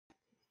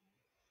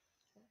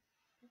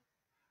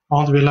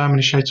أعوذ بالله من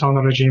الشيطان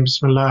الرجيم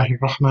بسم الله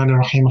الرحمن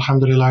الرحيم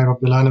الحمد لله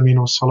رب العالمين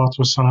والصلاة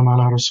والسلام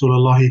على رسول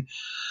الله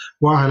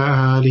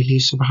وعلى آله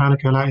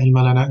سبحانك لا علم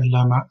لنا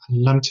إلا ما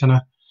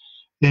علمتنا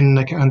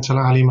إنك أنت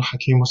العليم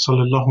الحكيم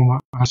وصلى اللهم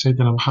على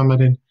سيدنا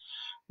محمد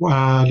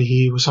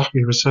وآله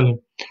وصحبه وسلم.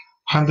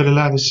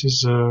 Alhamdulillah, this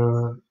is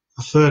a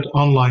third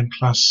online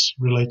class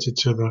related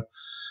to the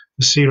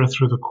Seerah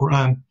through the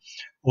Quran.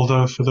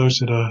 Although for those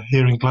that are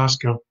here in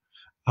Glasgow,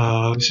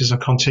 this is a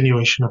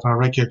continuation of our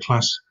regular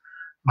class,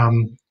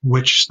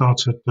 which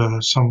started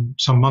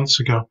some months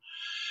ago.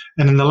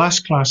 And in the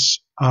last class,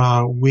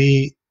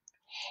 we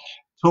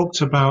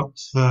talked about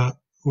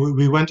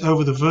we went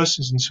over the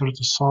verses in Surah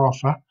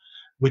Al-Sarafah,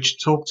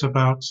 which talked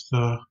about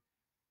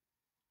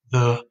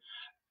the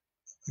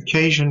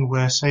occasion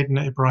where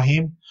Sayyidina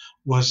Ibrahim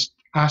was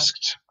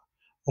asked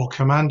or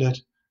commanded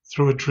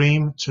through a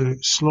dream to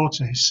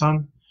slaughter his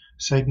son,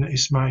 Sayyidina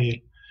Ismail.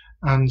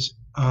 And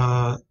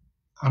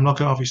I'm not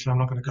going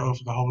to go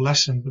over the whole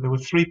lesson, but there were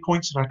 3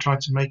 points that I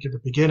tried to make at the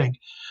beginning.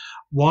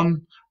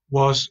 One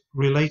was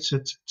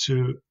related to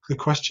the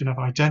question of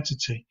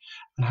identity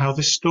and how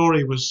this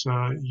story was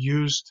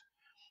used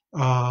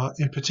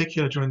in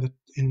particular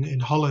in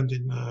Holland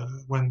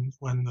when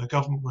the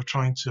government were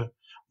trying to,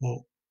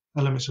 or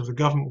elements of the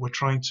government were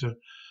trying to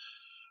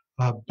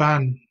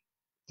ban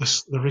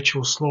the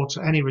ritual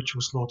slaughter, any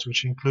ritual slaughter,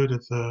 which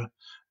included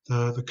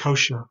the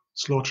kosher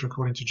slaughter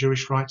according to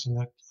Jewish rites and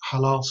the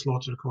halal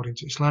slaughter according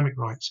to Islamic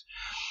rites.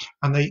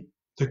 And the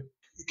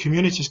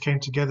communities came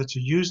together to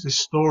use this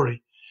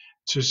story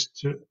to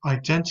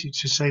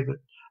say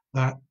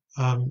that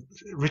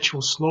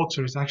ritual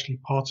slaughter is actually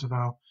part of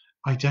our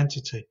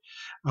identity.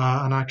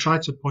 And I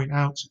tried to point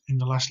out in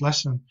the last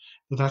lesson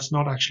that that's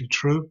not actually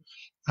true,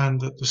 and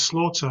that the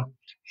slaughter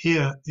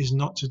here is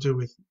not to do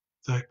with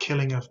the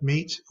killing of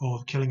meat or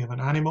the killing of an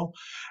animal,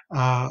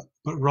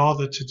 but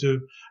rather to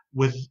do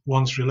with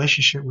one's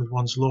relationship with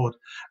one's Lord.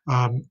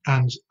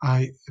 And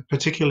I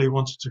particularly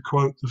wanted to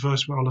quote the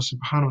verse where Allah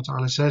subhanahu wa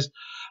ta'ala says,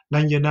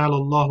 لَن يَنَالَ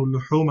اللَّهُ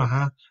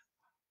لُحُومَهَا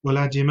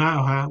وَلَا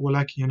دِمَاؤُهَا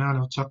وَلَكِنْ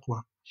يَنَالُهُ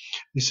التَّقْوَى.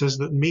 He says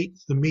that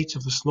the meat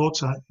of the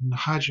slaughter, in the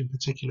Hajj in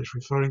particular is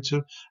referring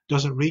to,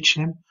 doesn't reach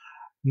him,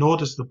 nor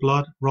does the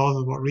blood.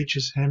 Rather, what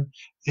reaches him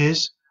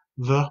is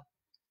the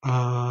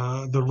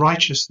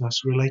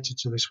righteousness related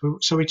to this.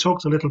 So we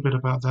talked a little bit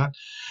about that.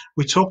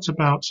 We talked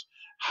about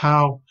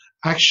how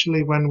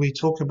actually when we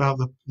talk about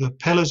the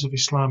pillars of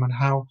Islam and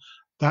how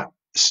that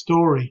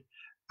story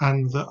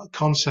and the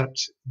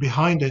concept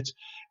behind it,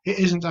 it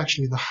isn't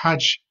actually the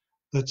Hajj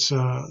that's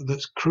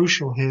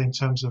crucial here in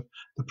terms of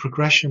the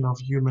progression of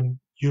human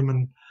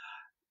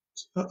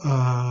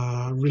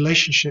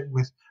relationship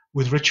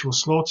with ritual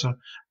slaughter,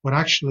 but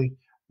actually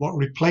what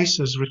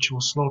replaces ritual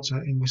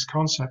slaughter in this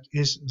concept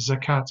is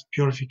zakat,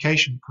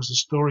 purification, because the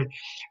story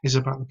is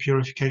about the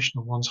purification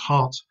of one's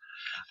heart.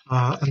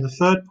 And the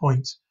third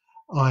point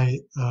I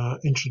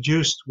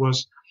introduced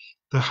was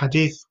the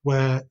hadith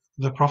where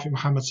the Prophet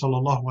Muhammad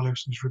sallallahu alaihi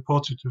wasallam is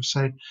reported to have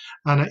said,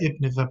 "Ana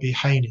ibn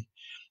dhabihaini,"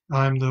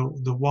 I am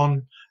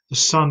the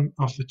son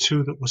of the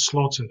two that were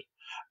slaughtered.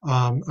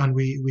 And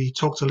we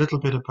talked a little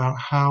bit about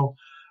how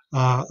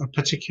a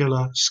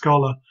particular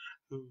scholar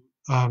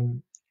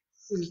who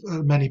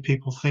many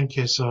people think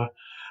is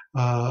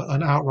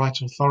an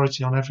outright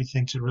authority on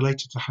everything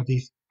related to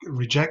hadith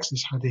rejects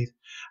this hadith.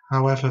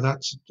 However,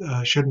 that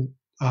shouldn't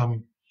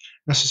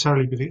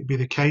necessarily be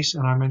the case,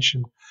 and I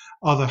mentioned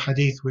other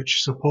hadith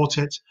which support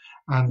it,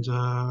 and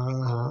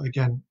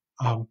again,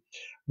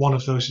 one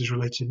of those is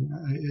related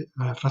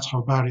Fath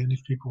al-Bari, and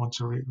if people want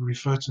to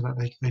refer to that,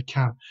 they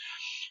can.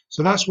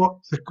 So that's what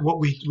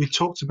we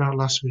talked about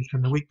last week,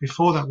 and the week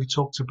before that we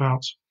talked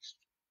about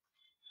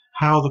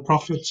how the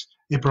Prophet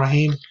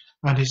Ibrahim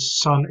and his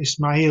son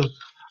Ismail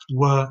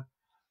were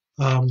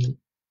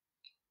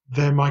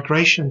their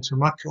migration to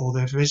Makkah, or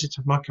their visit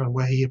to Makkah, and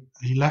where he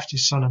left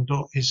his son and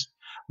daughter.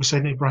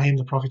 Sayyidina Ibrahim,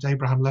 the Prophet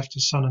Abraham, left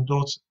his son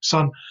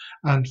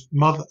and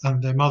mother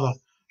and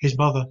his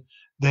mother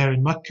there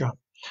in Makkah.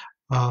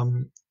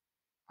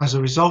 As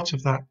a result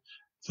of that,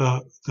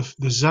 the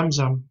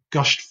Zamzam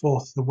gushed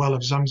forth, the well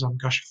of Zamzam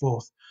gushed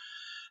forth.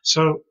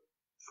 So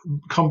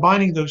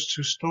combining those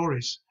two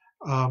stories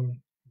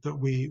that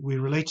we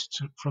related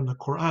to from the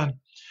Quran,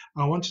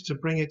 I wanted to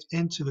bring it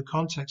into the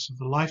context of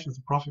the life of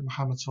the Prophet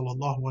Muhammad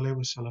sallallahu alaihi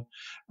wasallam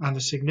and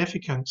the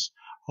significance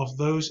of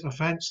those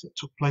events that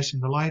took place in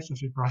the life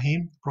of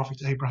Ibrahim, the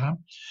Prophet Abraham,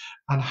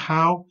 and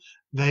how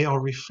they are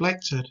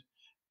reflected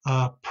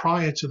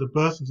prior to the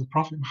birth of the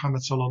Prophet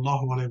Muhammad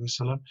sallallahu alaihi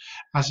wasallam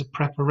as a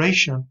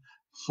preparation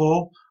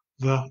for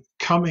the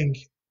coming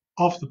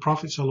of the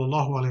Prophet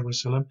sallallahu alaihi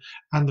wasallam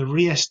and the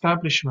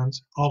re-establishment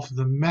of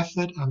the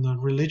method and the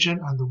religion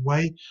and the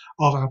way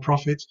of our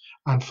Prophet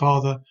and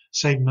father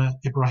Sayyidina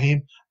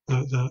Ibrahim,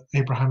 the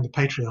Abraham the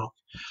patriarch.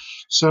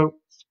 So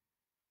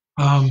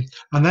and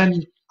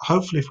then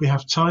hopefully if we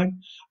have time,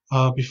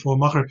 before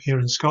Maghrib here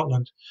in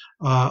Scotland,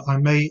 I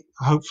may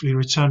hopefully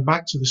return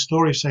back to the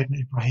story of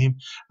Sayyidina Ibrahim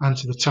and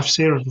to the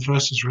tafsir of the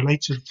verses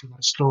related to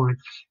that story,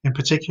 in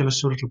particular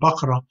Surah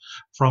Al-Baqarah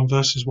from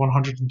verses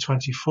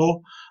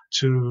 124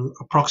 to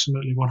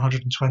approximately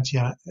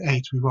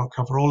 128. We won't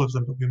cover all of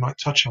them, but we might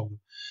touch on them.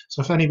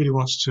 So if anybody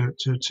wants to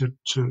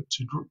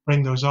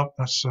bring those up,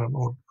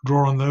 or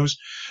draw on those,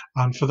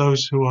 and for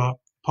those who are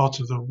part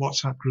of the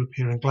WhatsApp group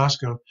here in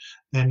Glasgow,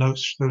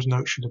 those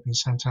notes should have been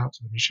sent out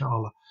to them,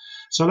 inshallah.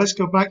 So let's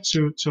go back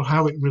to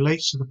how it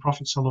relates to the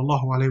Prophet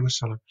sallallahu alaihi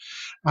wasallam,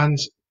 and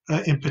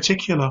in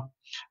particular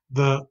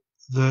the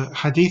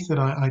hadith that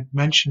I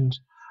mentioned,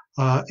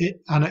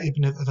 Ana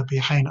ibn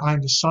Dhabihain, I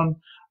am the son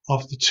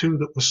of the two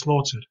that were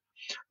slaughtered.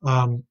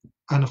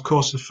 And of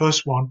course, the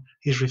first one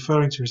he's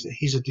referring to is that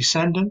he's a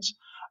descendant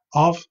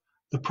of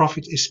the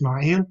Prophet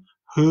Ismail,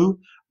 who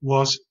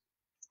was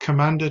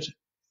commanded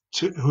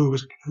to, who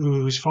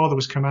his father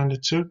was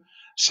commanded to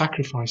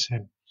sacrifice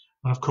him.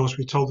 And of course,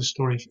 we told the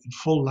story in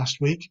full last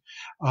week,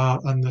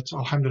 and that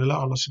Alhamdulillah,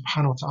 Allah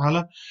subhanahu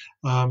wa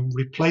ta'ala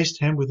replaced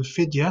him with a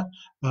fidya,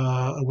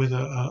 with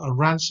a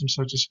ransom,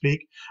 so to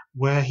speak,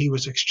 where he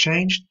was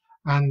exchanged,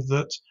 and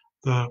that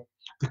the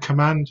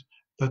command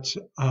that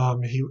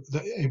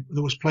that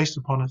was placed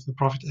upon the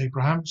Prophet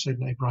Abraham,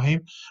 Sayyidina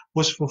Ibrahim,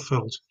 was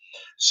fulfilled.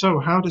 So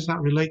how does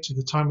that relate to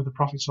the time of the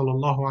Prophet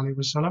sallallahu alaihi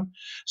wasallam?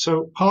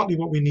 So partly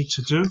what we need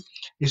to do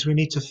is we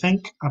need to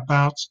think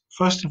about,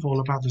 first of all,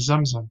 about the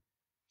Zamzam,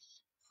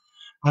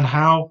 and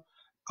how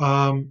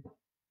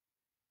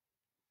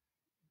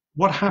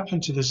what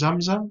happened to the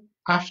Zamzam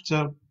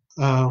after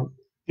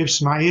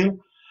Ismail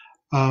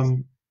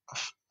and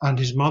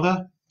his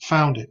mother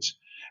found it,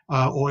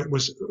 or it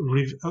was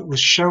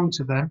shown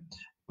to them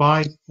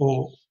by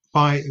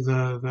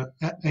the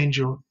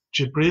angel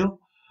Jibril,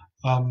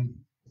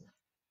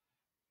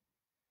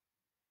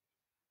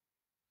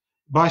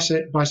 by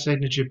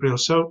Sayyidina Jibril.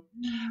 So,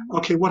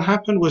 okay, what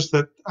happened was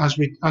that as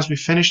we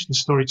finished the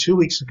story 2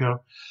 weeks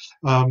ago,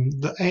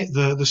 the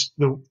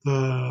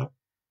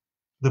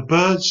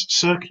birds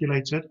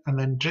circulated and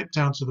then dripped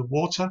down to the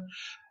water,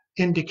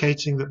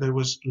 indicating that there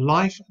was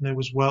life and there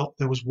was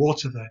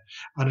water there.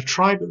 And a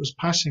tribe that was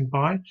passing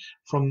by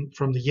from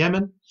the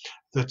Yemen,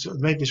 that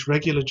made this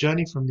regular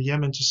journey from the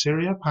Yemen to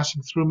Syria,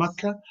 passing through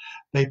Mecca,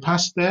 they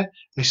passed there,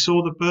 they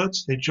saw the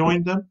birds, they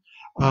joined them,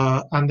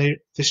 and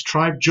this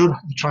tribe,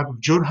 the tribe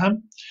of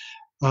Jurham,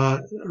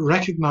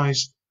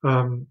 recognized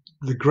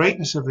the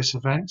greatness of this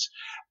event.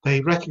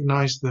 They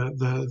recognized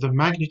the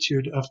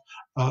magnitude of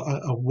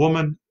a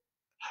woman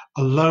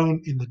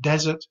alone in the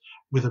desert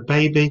with a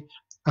baby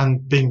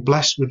and being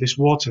blessed with this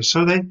water.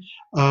 So they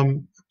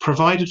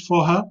provided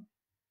for her,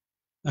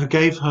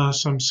 gave her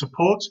some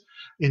support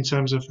in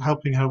terms of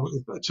helping her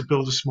to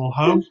build a small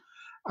home,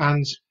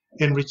 and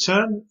in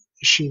return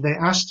they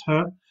asked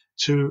her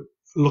to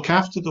look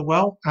after the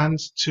well and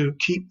to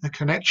keep the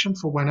connection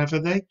for whenever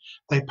they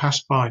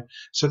passed by.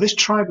 So this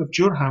tribe of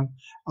Jurham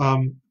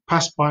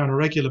passed by on a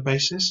regular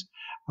basis,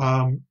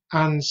 and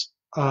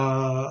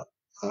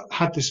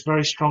had this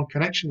very strong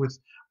connection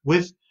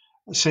with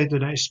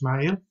Sayyidina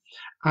Ismail.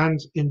 And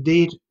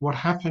indeed, what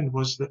happened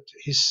was that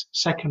his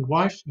second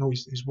wife, or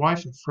his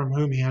wife from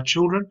whom he had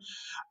children,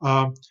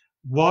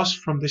 was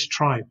from this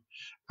tribe.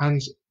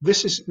 And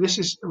this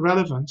is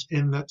relevant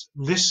in that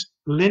this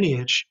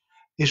lineage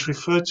is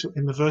referred to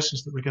in the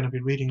verses that we're going to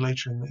be reading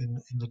later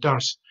in the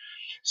Dars.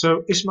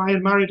 So Ismail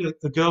married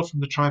a girl from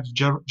the tribe of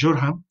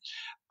Jurham,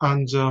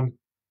 and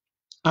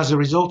as a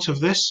result of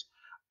this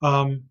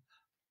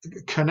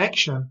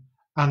connection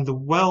and the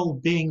well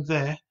being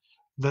there,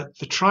 that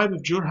the tribe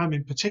of Jurham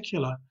in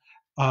particular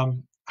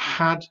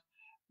had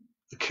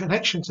a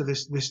connection to the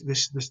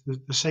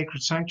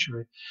sacred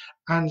sanctuary,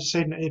 and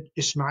Sayyidina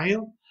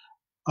Ismail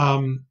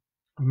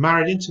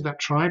married into that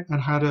tribe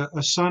and had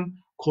a son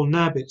called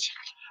Nabit,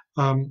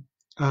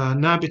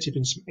 Nabit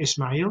ibn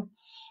Ismail,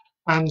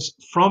 and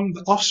from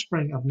the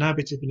offspring of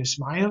Nabit ibn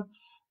Ismail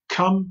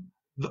come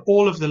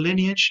all of the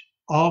lineage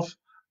of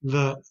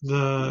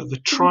the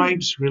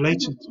tribes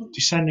related,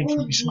 descending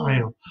from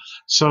Ismail.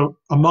 So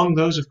among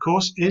those, of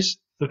course, is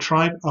the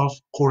tribe of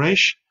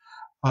Quraysh,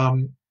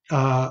 who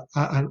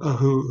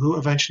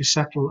eventually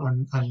settle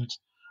and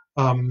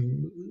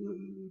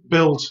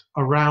build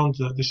around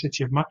the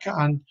city of Mecca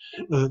and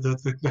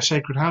the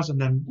sacred house, and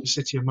then the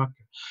city of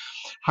Mecca.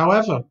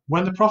 However,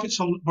 when the Prophet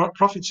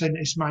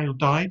Sayyidina Ismail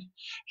died,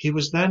 he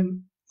was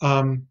then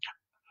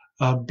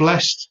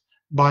blessed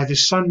by the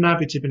son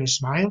Nabit ibn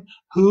Ismail,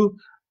 who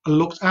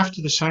looked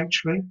after the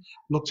sanctuary,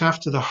 looked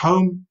after the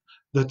home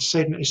that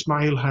Sayyidina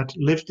Ismail had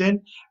lived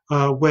in,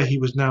 where he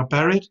was now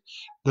buried,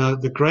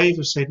 the grave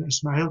of Sayyidina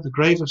Ismail, the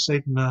grave of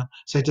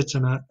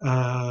Sayyidatuna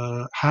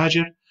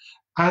Hajar,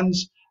 and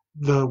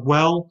the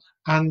well,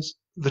 and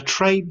the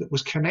trade that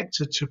was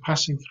connected to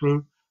passing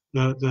through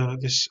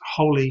this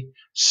holy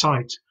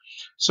site.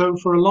 So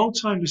for a long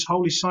time, this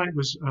holy site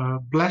was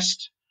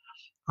blessed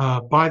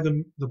by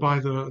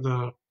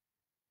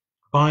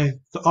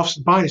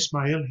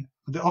Ismail,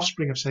 the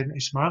offspring of Sayyidina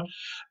Ismail,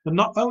 but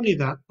not only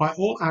that, by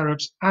all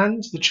Arabs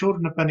and the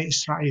children of Bani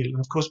Israel. And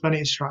of course,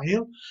 Bani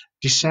Israel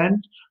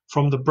descend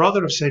from the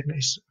brother of Sayyidina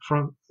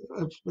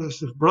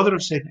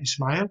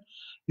Ismail.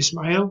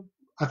 Ismail,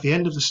 at the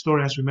end of the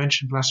story, as we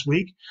mentioned last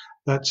week,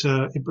 that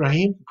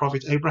Ibrahim, the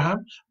Prophet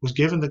Abraham, was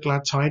given the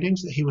glad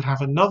tidings that he would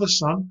have another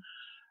son,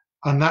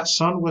 and that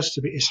son was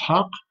to be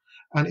Ishaq,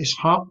 and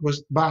Ishaq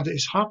was Ba'da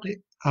Ishaq,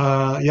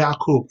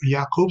 Yaqub.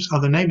 Yaqub's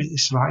other name is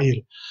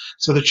Israel.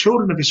 So the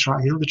children of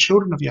Israel, the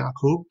children of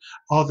Yaqub,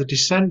 are the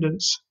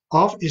descendants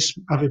of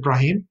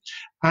Ibrahim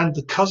and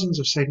the cousins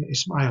of Sayyidina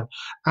Ismail.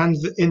 And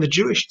in the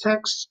Jewish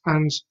texts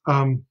and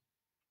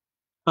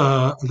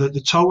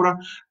the Torah,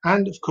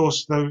 and of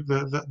course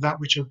that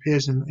which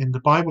appears in the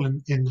Bible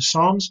and in the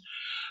Psalms,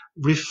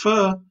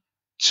 refer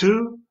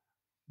to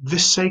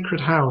this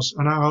sacred house.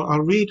 And I'll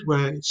read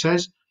where it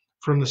says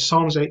from the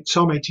Psalm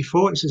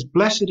 84, it says,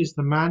 "Blessed is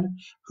the man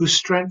whose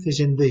strength is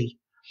in thee,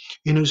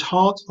 in whose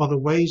heart are the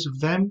ways of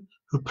them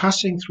who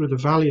passing through the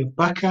valley of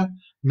Baca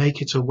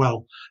make it a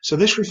well." So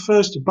this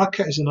refers to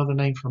Baca is another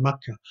name for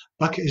Mecca.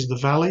 Baca is the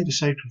valley, the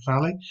sacred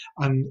valley,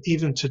 and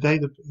even today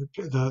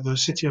the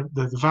city of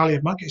the valley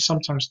of Mecca is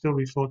sometimes still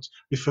referred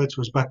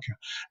to as Baca.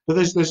 But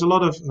there's a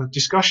lot of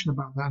discussion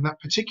about that, and that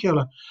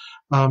particular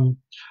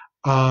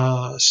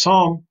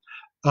psalm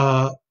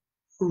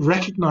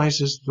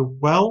recognizes the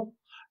well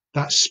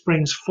that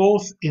springs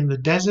forth in the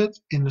desert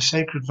in the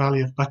sacred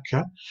valley of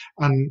Baca,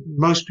 and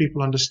most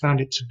people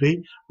understand it to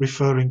be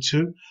referring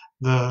to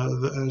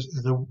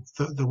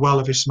the well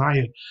of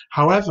Ismail.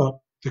 However,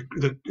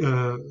 the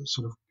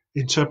sort of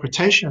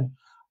interpretation,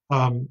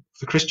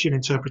 the Christian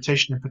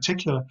interpretation in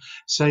particular,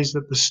 says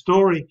that the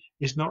story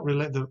is not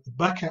related. The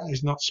Baca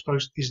is not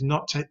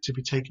to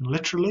be taken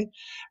literally,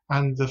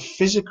 and the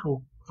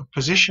physical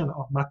position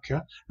of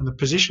Mecca and the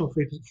positional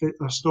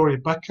story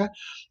of Baca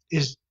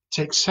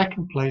takes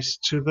second place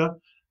to the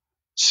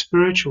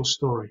spiritual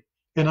story.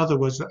 In other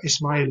words, that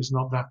Ismail is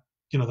not that,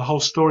 the whole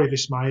story of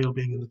Ismail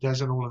being in the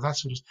desert and all of that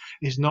sort of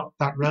is not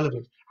that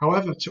relevant.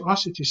 However, to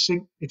us it is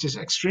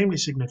extremely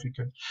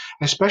significant,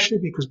 especially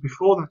because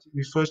before that it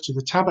refers to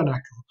the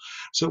tabernacle.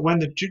 So when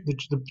the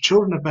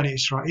children of Bani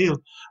Israel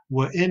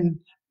were in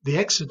the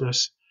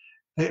Exodus,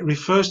 it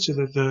refers to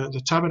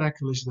the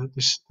tabernacle is the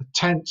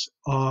tent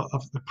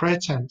of the prayer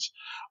tent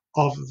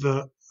of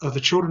the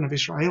children of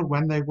Israel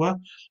when they were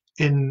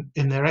in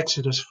their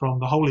exodus from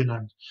the Holy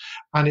Land,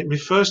 and it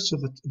refers to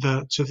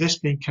this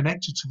being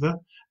connected to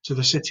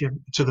the city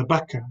to the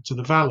Baca, to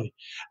the valley,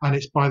 and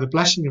it's by the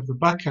blessing of the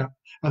Baca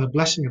and the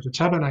blessing of the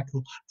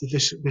tabernacle that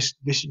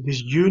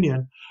this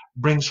union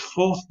brings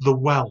forth the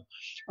well.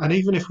 And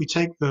even if we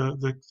take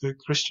the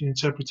Christian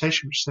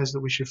interpretation, which says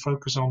that we should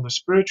focus on the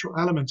spiritual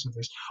elements of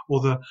this,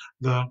 or the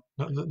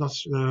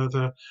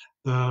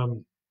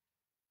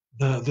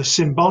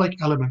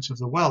symbolic element of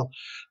the well,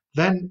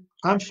 then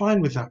I'm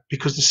fine with that,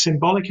 because the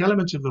symbolic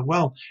element of the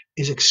well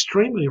is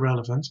extremely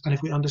relevant. And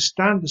if we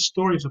understand the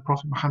story of the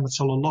Prophet Muhammad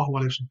sallallahu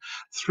alaihi wasallam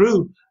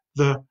through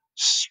the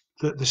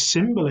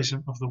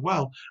symbolism of the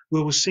well,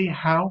 we will see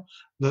how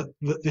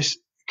this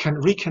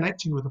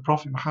reconnecting with the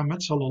Prophet Muhammad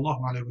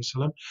sallallahu alaihi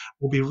wasallam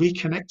will be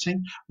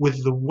reconnecting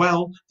with the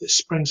well that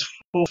springs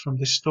forth from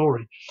this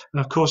story. And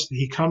of course,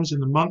 he comes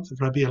in the month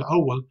of Rabi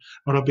al-Awwal,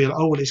 and Rabi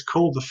al-Awwal is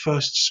called the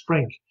first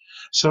spring.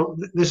 So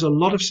there's a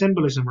lot of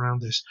symbolism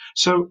around this.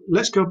 So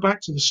let's go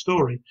back to the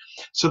story.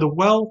 So the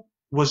well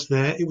was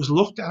there. It was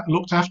looked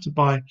after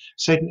by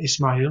Sayyidina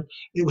Ismail.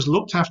 It was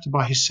looked after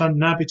by his son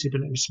Nabit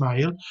ibn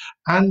Ismail,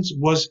 and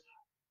was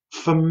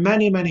for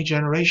many, many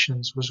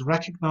generations was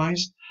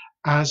recognized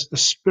as a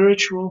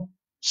spiritual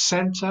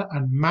center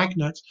and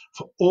magnet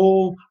for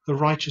all the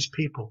righteous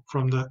people,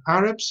 from the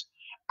Arabs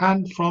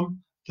and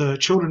from the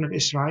children of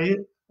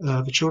Israel,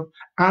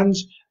 and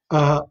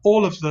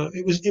all of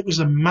it was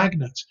a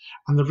magnet.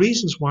 And the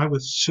reasons why were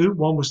two.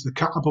 One was the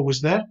Kaaba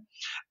was there,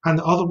 and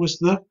the other was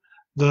the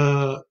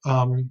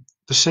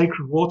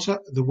sacred water,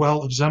 the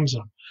well of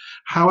Zamzam.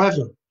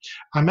 However,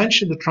 I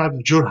mentioned the tribe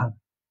of Jurham.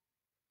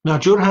 Now,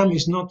 Jurham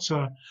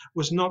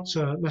was not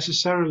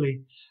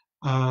necessarily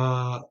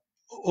not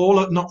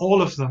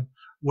all of them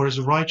were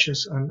as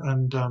righteous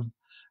and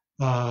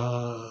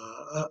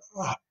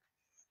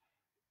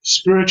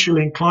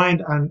spiritually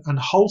inclined and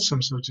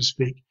wholesome, so to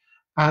speak,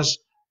 as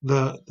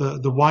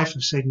the wife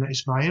of Sayyidina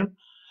Ismail,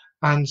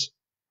 and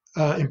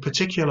in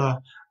particular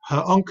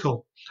her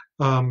uncle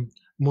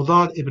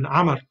Mudad ibn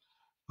Amr,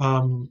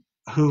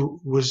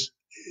 who was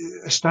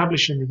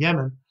established in the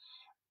Yemen,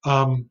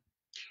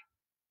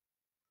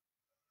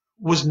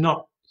 was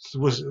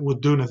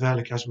Duna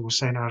Dhalik, as we were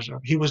saying,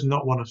 he was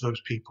not one of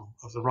those people,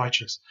 of the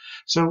righteous.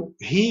 So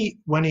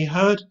when he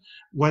heard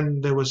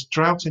when there was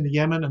drought in the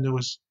Yemen and there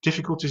was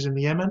difficulties in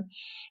the Yemen,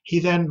 he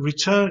then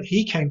returned.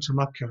 He came to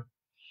Mecca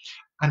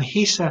and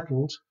he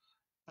settled.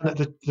 And at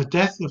the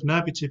death of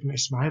Nabit ibn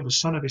Ismail, the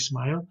son of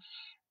Ismail,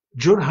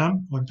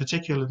 Jurham, or in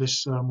particular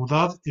this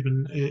Mudad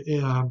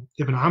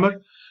ibn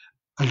Amr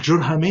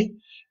al-Jurhami,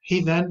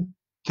 he then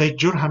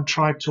Jurham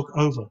tribe took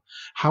over.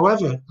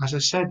 However, as I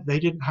said, they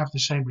didn't have the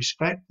same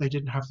respect, they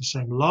didn't have the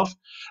same love,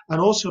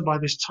 and also by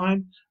this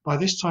time, Allah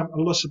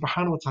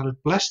subhanahu wa ta'ala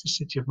blessed the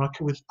city of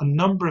Mecca with a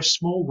number of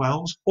small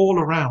wells all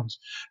around.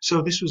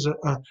 So this was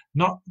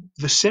not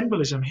the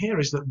symbolism here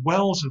is that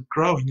wells are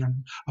growing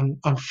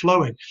and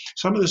flowing.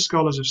 Some of the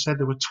scholars have said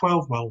there were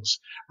 12 wells,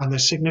 and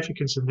there's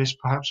significance in this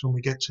perhaps when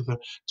we get to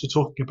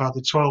talking about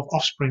the 12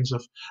 offsprings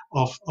of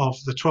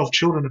the 12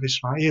 children of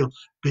Israel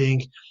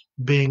being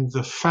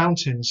the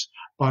fountains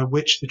by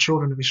which the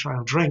children of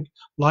Israel drink.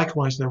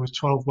 Likewise, there were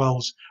 12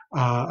 wells,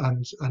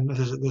 and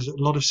there's a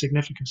lot of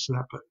significance to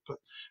that, but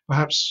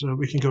perhaps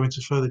we can go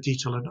into further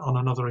detail on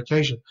another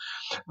occasion.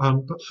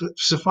 But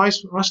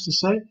suffice for us to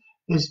say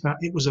is that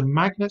it was a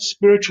magnet,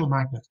 spiritual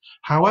magnet.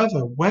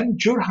 However, when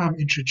Jurham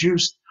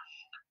introduced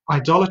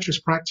idolatrous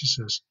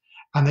practices,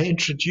 and they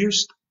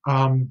introduced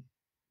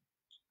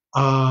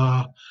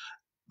uh,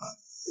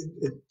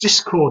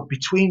 discord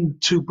between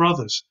two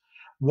brothers,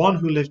 one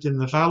who lived in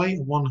the valley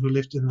and one who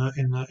lived in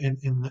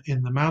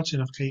the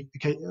mountain of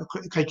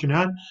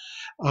Kaykunan.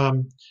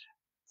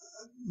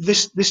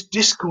 This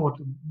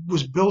discord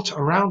was built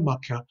around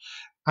Makkah,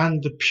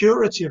 and the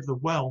purity of the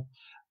well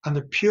and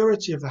the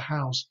purity of the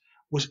house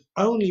was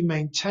only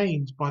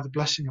maintained by the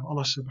blessing of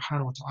Allah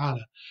subhanahu wa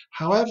ta'ala.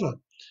 However,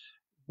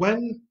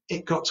 when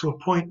it got to a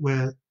point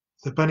where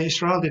the Bani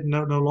Israel did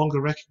no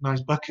longer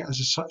recognize Makkah as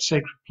a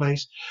sacred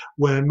place,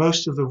 where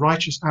most of the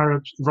righteous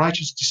Arabs,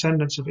 righteous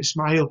descendants of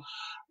Ismail,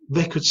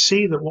 they could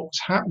see that what was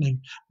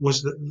happening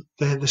was that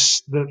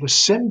the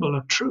symbol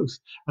of truth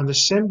and the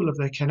symbol of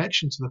their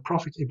connection to the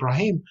Prophet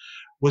Ibrahim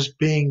was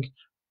being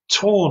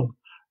torn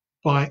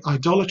by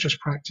idolatrous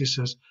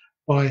practices,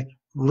 by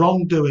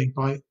wrongdoing,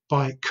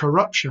 by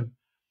corruption.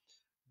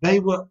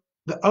 The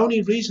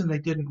only reason they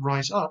didn't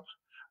rise up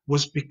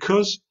was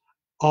because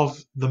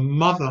of the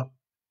mother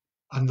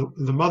and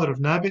the mother of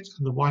Nabit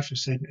and the wife of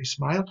Sayyidina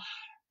Ismail,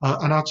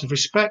 and out of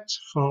respect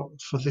for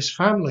this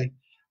family,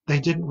 they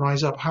didn't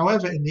rise up.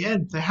 However, in the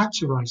end, they had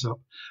to rise up,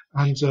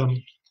 and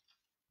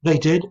they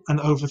did, and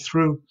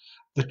overthrew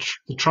the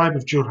tribe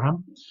of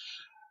Jurham.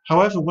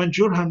 However, when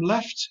Jurham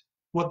left,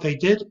 what they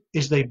did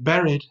is they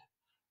buried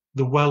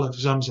the well of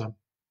Zamzam.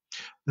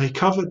 They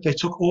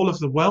took all of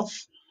the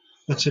wealth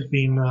that had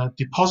been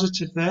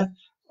deposited there,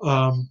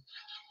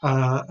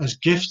 as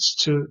gifts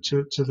to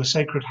the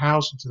sacred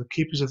house and to the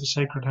keepers of the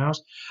sacred house.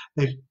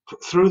 They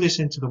threw this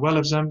into the well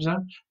of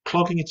Zamzam,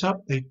 clogging it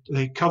up.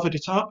 They covered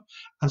it up,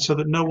 and so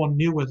that no one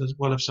knew where the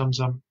well of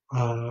Zamzam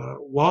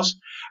was.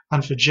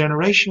 And for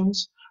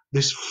generations,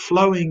 this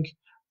flowing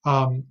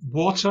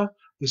water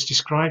that's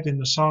described in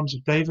the Psalms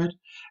of David,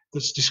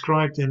 that's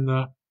described in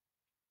the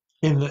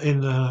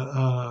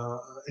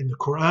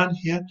Quran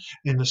here,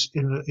 in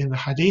the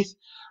Hadith,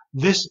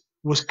 this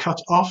was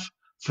cut off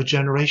for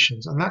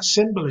generations, and that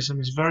symbolism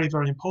is very,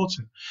 very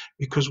important,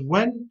 because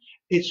when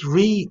it's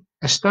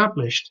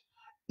re-established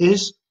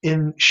is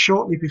in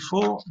shortly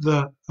before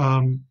the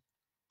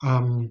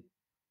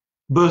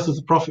birth of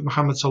the Prophet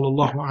Muhammad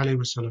sallallahu alaihi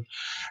wasallam,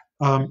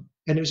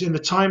 and it was in the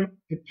time,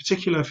 in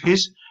particular, of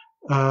his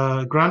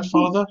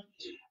grandfather,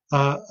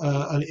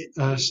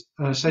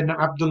 Sayyidina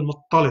Abdul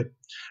Muttalib.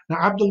 Now,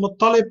 Abdul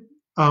Muttalib,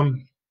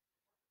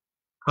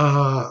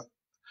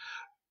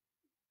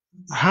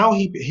 how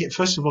he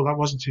first of all, that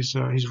wasn't his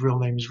real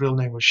name. His real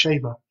name was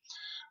Shayba.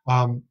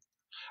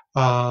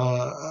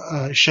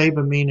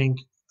 Shayba meaning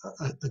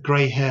a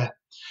grey hair,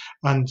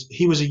 and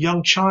he was a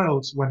young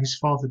child when his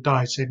father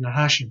died, Sayyidina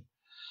Hashim,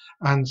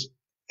 and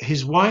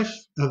his wife,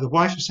 the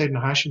wife of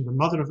Sayyidina Hashim, the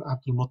mother of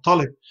Abdul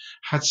Muttalib,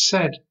 had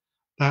said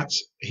that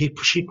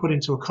she put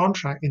into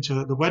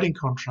the wedding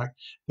contract,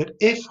 that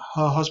if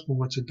her husband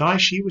were to die,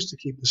 she was to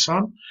keep the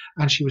son,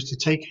 and she was to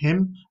take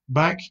him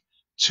back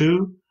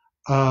to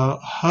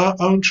her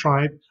own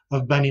tribe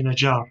of Bani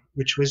Najjar,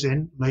 which was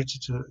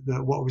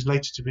what was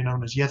later to be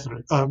known as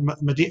Yathrib,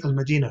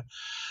 al-Medina.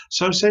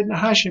 So Sayyidina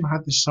Hashim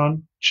had this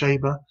son,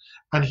 Shayba,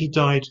 and he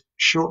died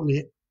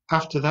shortly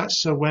after that.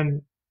 So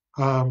when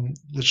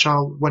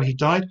he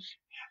died,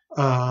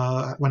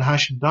 when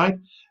Hashim died,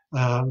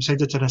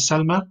 Sayyidatuna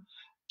Salma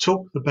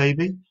took the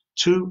baby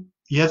to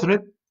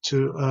Yathrib,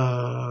 to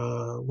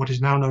what is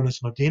now known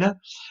as Medina,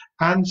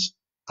 and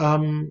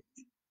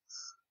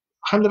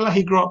alhamdulillah,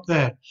 he grew up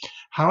there.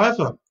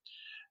 However,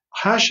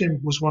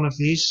 Hashim was one of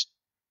these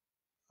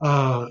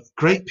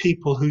great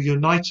people who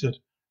united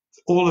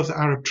all of the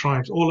Arab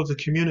tribes, all of the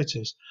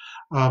communities.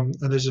 And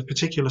there's a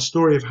particular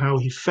story of how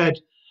he fed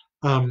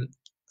a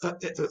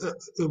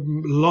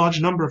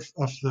large number of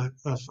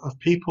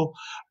people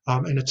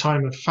in a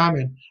time of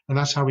famine, and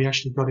that's how he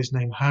actually got his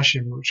name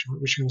Hashim,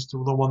 which means the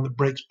one that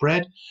breaks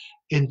bread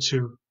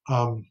into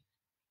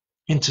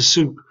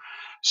soup.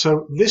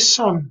 So this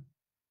son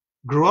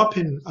grew up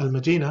in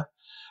Al-Medina,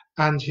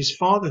 and his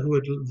father, who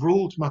had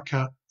ruled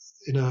Makkah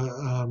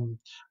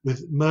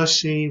with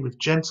mercy, with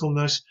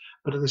gentleness,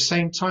 but at the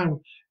same time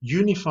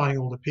unifying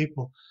all the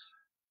people,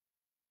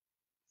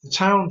 the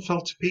town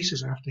fell to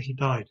pieces after he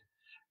died,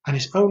 and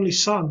his only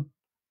son,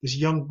 this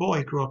young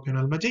boy, grew up in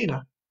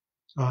Al-Medina.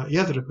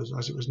 Yathrib,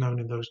 as it was known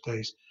in those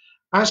days.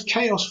 As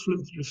chaos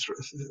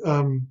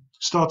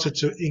started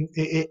to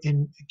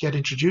get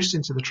introduced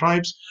into the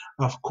tribes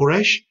of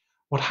Quraysh,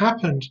 what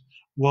happened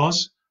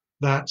was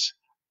that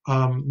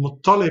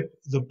Muttalib,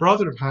 the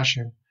brother of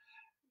Hashim,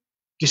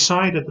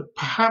 decided that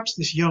perhaps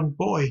this young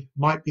boy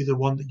might be the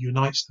one that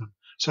unites them.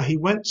 So he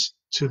went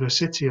to the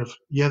city of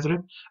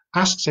Yathrib,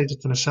 asked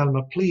Sayyidatuna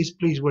Salma, please,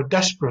 please, we're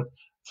desperate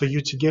for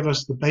you to give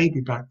us the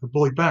baby back, the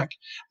boy back.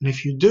 And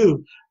if you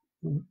do,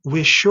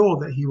 we're sure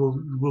that he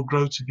will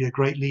grow to be a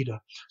great leader.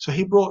 So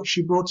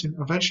she brought him.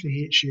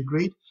 Eventually, she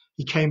agreed.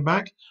 He came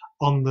back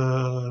on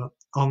the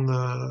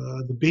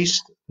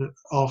beast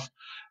of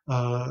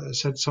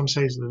some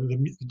say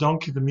the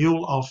donkey, the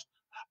mule of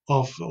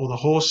or the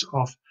horse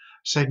of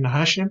Sayyidina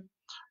Hashim,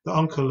 the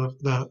uncle of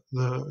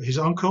his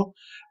uncle,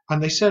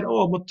 and they said,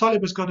 "Oh,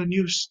 Muttalib has got a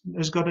new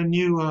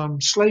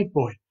slave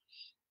boy."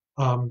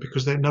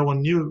 Because no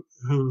one knew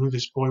who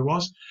this boy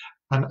was.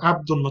 And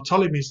Abdul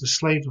Muttalib is the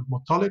slave of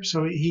Muttalib,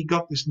 so he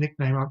got this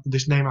name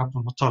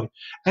Abdul Muttalib.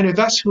 Anyway,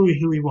 that's who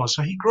he was.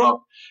 So he grew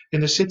up in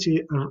the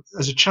city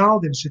as a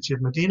child in the city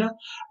of Medina,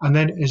 and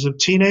then as a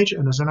teenager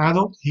and as an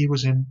adult, he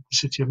was in the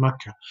city of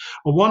Mecca.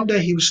 Well, one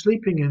day he was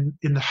sleeping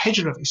in the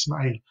Hijr of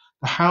Ismail,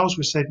 the house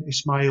with Sayyidina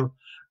Ismail,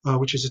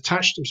 which is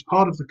attached, it was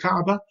part of the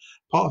Kaaba,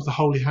 part of the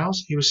holy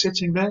house. He was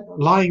sitting there,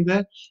 lying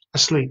there,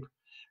 asleep.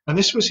 And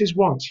this was his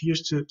want. He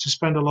used to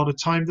spend a lot of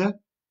time there.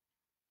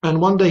 And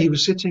one day he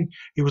was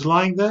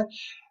lying there,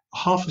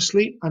 half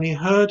asleep, and he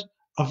heard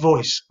a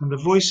voice. And the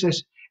voice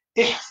says,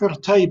 Ihfir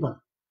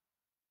Tayba,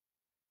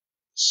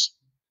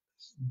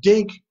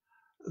 dig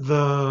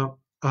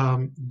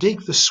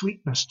the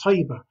sweetness,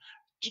 Tayba,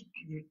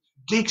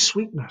 dig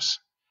sweetness.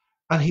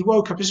 And he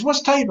woke up. He said,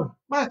 what's Tayba?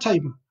 Where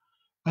Tayba?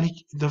 And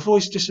the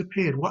voice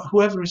disappeared.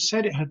 Whoever had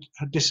said it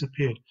had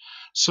disappeared.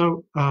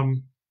 So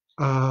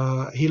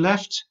he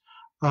left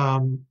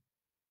but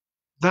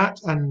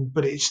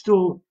it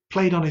still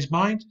played on his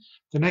mind.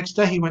 The next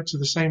day he went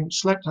to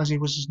slept as he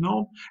was his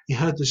norm. He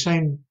heard the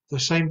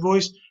same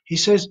voice. He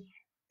says,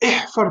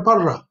 Ihfar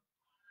barra.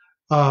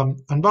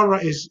 And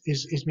barra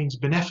means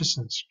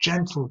beneficence,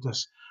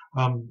 gentleness,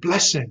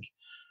 blessing.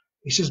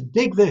 He says,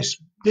 dig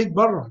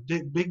barra,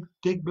 dig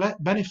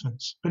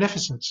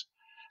beneficence.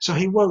 So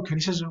he woke and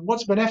he says,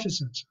 what's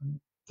beneficence? And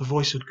the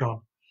voice had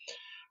gone.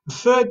 The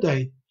third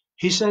day,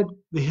 he said,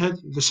 he heard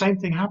the same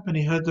thing happen.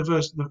 He heard the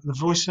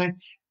voice say,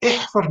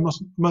 Ihfar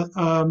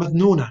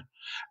madnuna.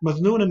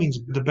 Madnuna means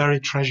the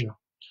buried treasure.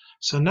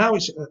 So now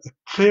it's a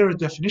clearer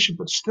definition,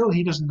 but still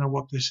he doesn't know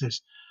what this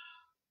is.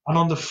 And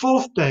on the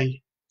fourth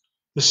day,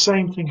 the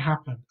same thing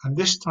happened. And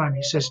this time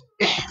he says,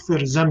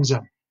 Ihfir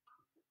Zamzam.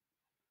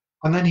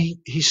 And then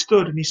he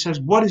stood and he says,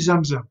 what is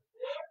Zamzam?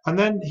 And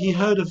then he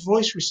heard a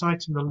voice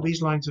reciting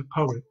these lines of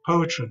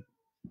poetry.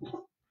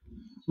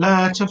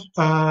 لا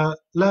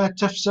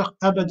تفسق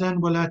أبدا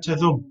ولا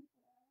تذم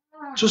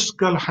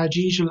تسقى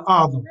الحجيج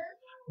الأعظم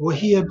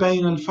وهي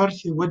بين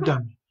الفرث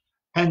والدم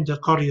عند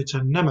قرية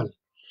النمل.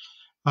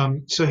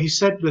 So he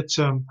said that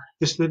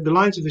the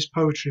lines of this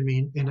poetry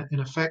mean, in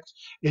effect,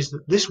 is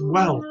that this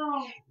well,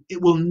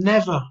 it will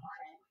never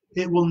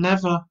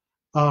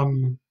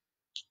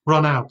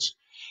run out.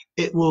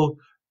 It will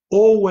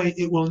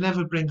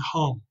never bring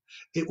harm.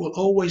 It will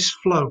always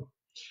flow.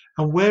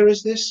 And where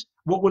is this?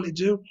 What will it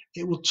do?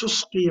 It will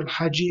tusqi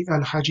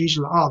al-hajij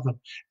al-a'zam.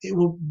 It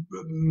will,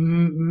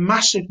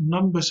 massive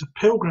numbers of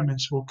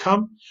pilgrims will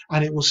come,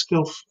 and it will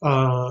still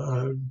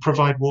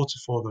provide water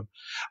for them.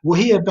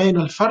 وَهِيَ بَيْنَ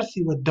الْفَرْثِ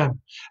وَالدَّمِ.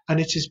 And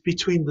it is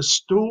between the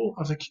stool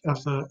of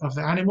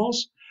the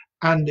animals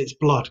and its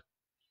blood.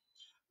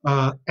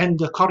 عند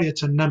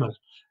قرية النمل.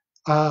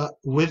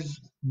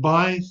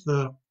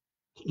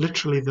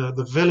 Literally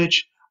the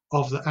village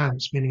of the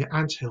ants, meaning an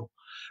anthill.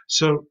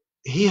 So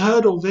he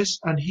heard all this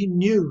and he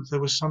knew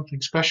there was something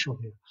special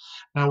here.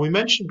 Now we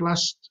mentioned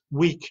last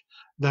week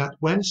that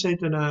when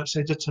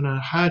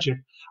Sayyidatuna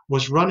Hajar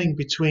was running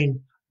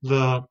between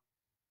the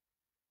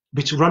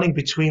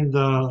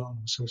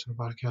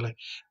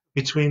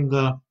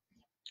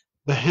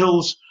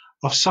hills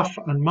of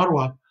Safa and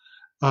Marwa,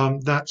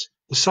 that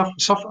the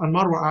Safa and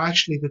Marwa are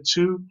actually the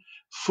two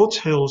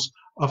foothills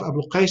of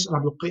Abu Qais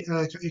and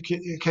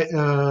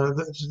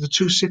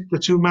the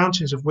two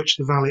mountains of which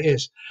the valley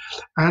is.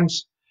 And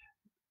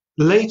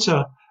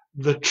later,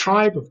 the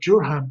tribe of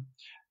Jurham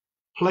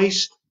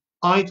placed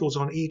idols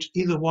on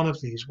either one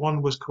of these.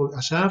 One was called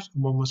Asaf,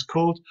 and one was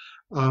called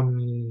the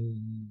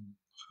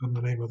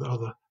name of the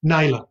other,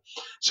 Naila.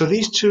 So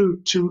these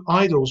two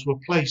idols were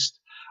placed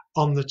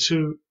on the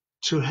two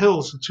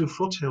hills, the two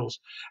foothills,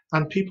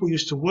 and people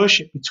used to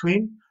worship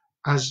between,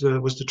 as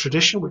was the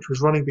tradition, which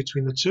was running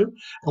between the two.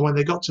 And when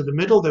they got to the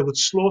middle, they would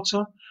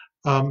slaughter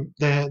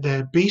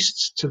their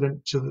beasts to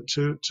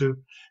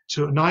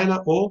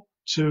Naila or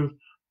to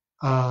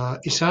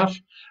Isaf,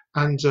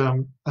 and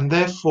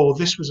therefore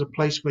this was a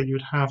place where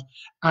you'd have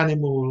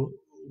animal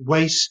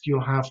waste,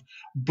 you'll have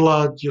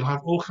blood, you'll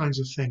have all kinds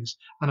of things,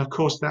 and of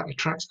course that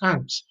attracts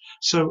ants.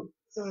 So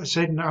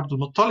Sayyidina Abdul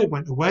Muttalib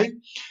went away.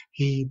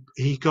 He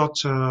got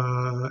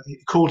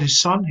he called his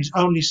son, his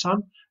only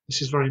son.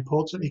 This is very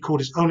important. He called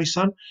his only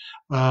son,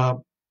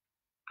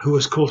 who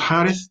was called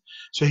Harith.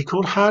 So he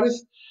called Harith,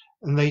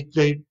 and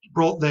they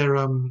brought their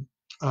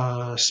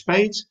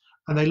spades,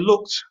 and they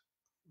looked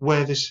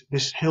where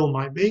this hill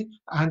might be,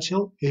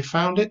 anthill. They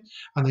found it,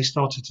 and they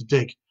started to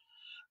dig.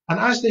 And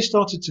as they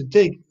started to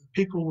dig,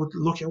 people would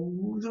look at,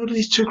 what are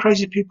these two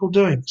crazy people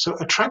doing? So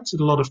it attracted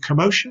a lot of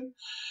commotion.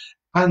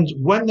 And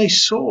when they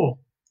saw,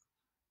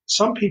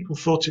 some people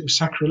thought it was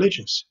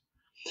sacrilegious,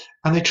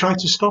 and they tried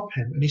to stop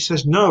him. And he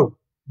says, no,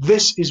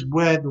 this is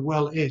where the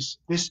well is.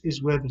 This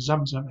is where the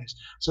Zamzam is.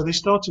 So they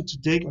started to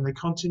dig, and they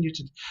continued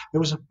to. There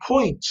was a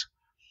point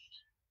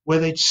where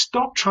they'd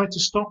tried to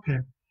stop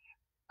him,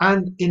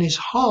 and in his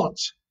heart,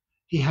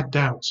 he had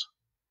doubt.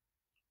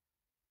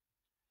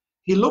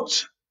 He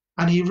looked,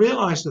 and he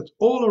realized that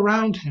all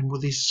around him were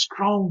these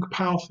strong,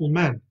 powerful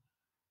men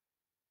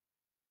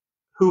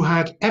who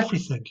had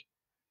everything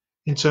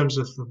in terms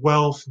of the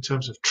wealth, in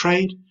terms of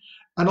trade.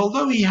 And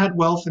although he had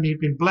wealth and he'd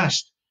been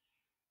blessed,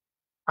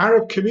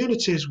 Arab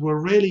communities were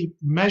really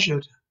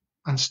measured,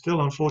 and still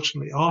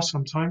unfortunately are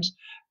sometimes,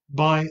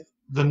 by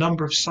the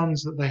number of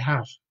sons that they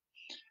have.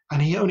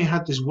 And he only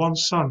had this one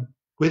son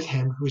with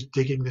him who was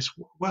digging this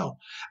well.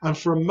 And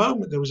for a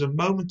moment, there was a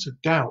moment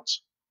of doubt.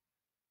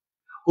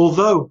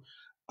 Although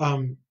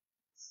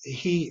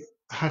he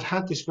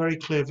had this very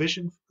clear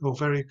vision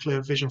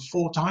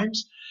 4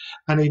 times,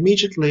 and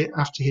immediately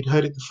after he'd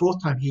heard it the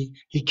 4th time,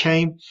 he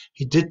came,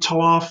 he did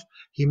tawaf,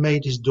 he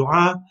made his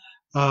dua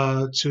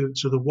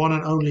to the one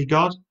and only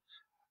God,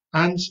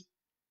 and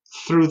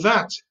through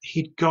that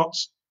he'd got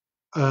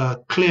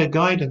clear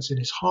guidance in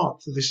his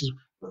heart.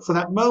 For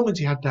that moment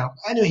he had doubt.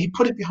 Anyway, he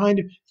put it behind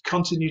him, he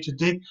continued to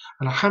dig,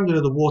 and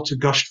alhamdulillah, the water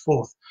gushed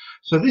forth.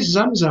 So this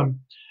Zamzam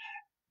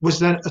was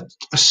then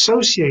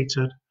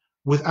associated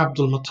with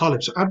Abdul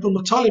Muttalib. So Abdul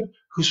Muttalib,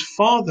 whose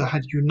father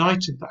had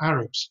united the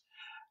Arabs,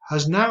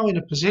 is now in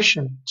a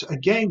position to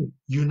again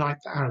unite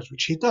the Arabs,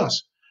 which he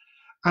does.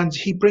 And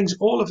he brings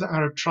all of the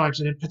Arab tribes,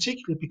 and in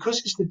particular, because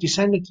he's the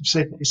descendant of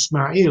Sayyidina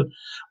Ismail,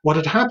 what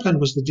had happened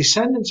was the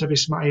descendants of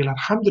Ismail,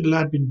 alhamdulillah,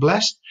 had been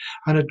blessed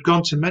and had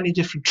gone to many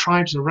different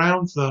tribes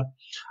around the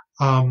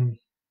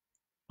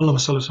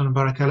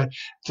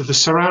to the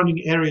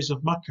surrounding areas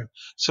of Makkah.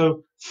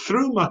 So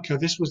through Makkah,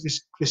 this,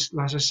 as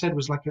I said,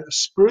 was like a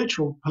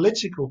spiritual,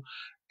 political,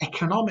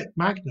 economic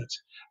magnet.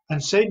 And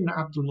Sayyidina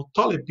Abdul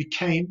Muttalib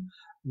became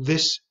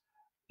this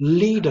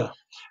leader.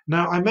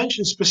 Now, I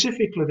mentioned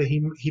specifically that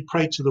he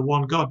prayed to the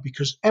one God,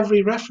 because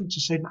every reference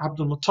to Sayyidina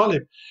Abdul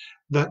Muttalib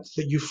that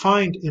you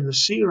find in the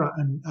Seerah,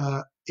 and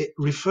it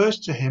refers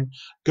to him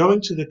going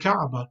to the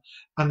Kaaba,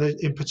 and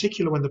in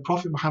particular when the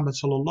Prophet Muhammad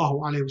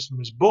sallallahu alaihi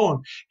wasallam is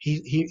born,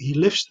 he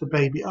lifts the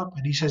baby up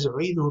and he says,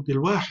 "U'idhuhu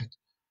bil wahid."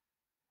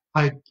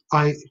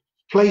 I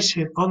place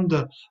him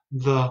under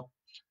the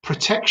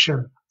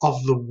protection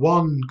of the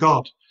one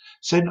God.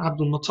 Sayyidina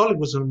Abdul Muttalib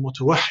was a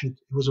mutawahid.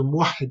 He was a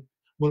muwahid,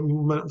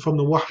 from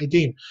the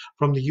Wahideen,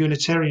 from the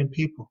Unitarian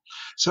people.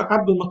 So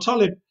Abdul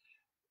Muttalib,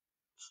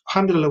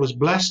 alhamdulillah, was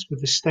blessed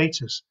with this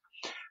status.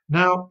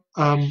 Now,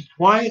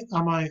 why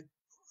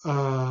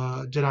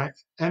did I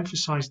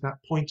emphasize that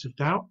point of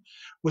doubt?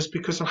 Was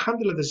because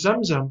alhamdulillah, the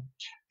Zamzam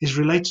is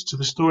related to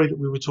the story that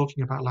we were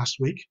talking about last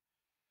week,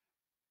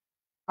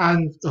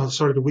 and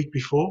the week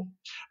before,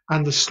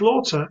 and the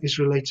slaughter is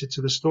related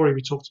to the story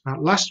we talked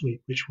about last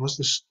week, which was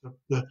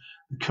the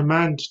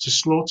command to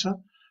slaughter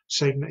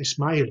Sayyidina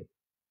Ismail.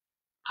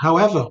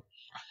 However,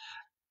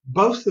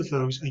 both of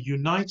those are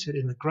united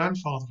in the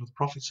grandfather of the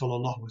Prophet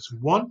sallallahu alaihi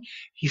wasallam. One,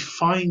 he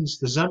finds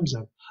the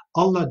Zamzam.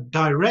 Allah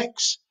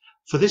directs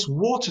for this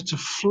water to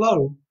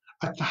flow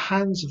at the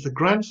hands of the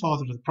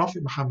grandfather of the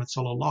Prophet Muhammad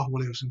sallallahu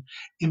alaihi wasallam,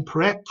 in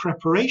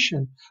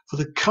preparation for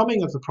the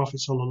coming of the Prophet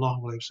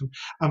sallallahu alaihi wasallam,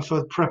 and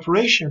for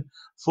preparation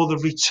for the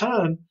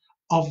return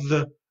of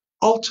the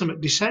ultimate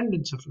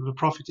descendant of the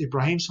Prophet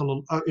Ibrahim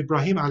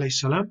alayhi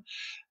salam,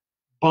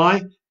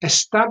 by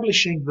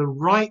establishing the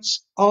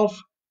rights of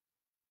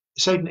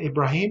Sayyidina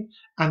Ibrahim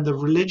and the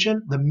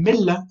religion, the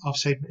millah of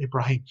Sayyidina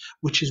Ibrahim,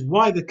 which is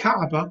why the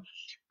Kaaba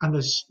and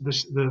the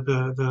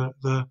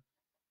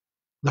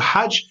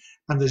Hajj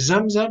and the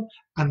Zamzam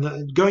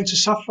and going to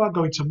Safa,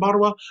 going to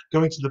Marwa,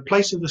 going to the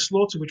place of the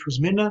slaughter, which was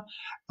Mina,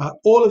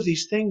 all of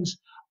these things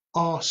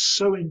are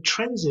so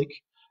intrinsic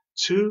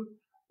to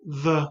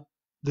the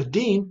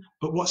deen.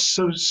 But what's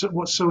so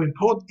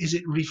important is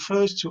it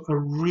refers to a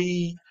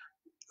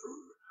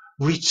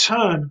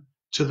return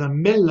to the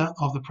millah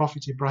of the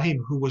Prophet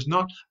Ibrahim, who was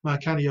not ma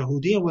kana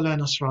Yahudiyan wala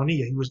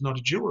Nasraniya. He was not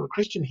a Jew or a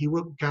Christian. He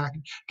was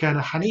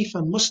kana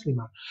Hanifan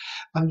Muslima.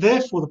 And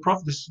therefore, the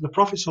Prophet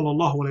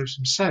sallallahu alaihi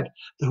wasallam said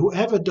that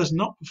whoever does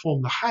not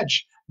perform the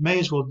Hajj may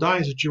as well die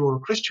as a Jew or a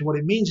Christian. What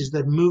it means is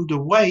they've moved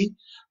away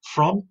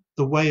from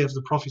the way of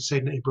the Prophet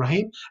Sayyidina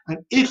Ibrahim.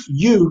 And if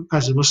you,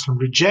 as a Muslim,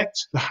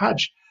 reject the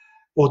Hajj,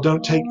 or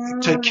don't take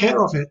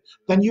care of it,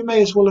 then you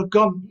may as well have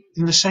gone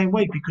in the same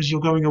way, because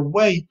you're going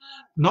away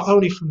not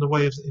only from the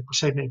way of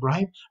Sayyidina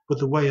Ibrahim, but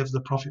the way of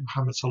the Prophet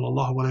Muhammad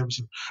sallallahu alaihi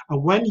wasallam.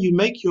 And when you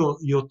make your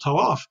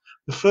tawaf,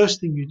 the first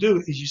thing you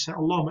do is you say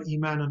Allahumma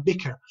imanan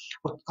bika,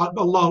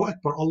 Allahu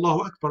Akbar,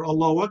 Allahu Akbar,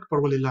 Allahu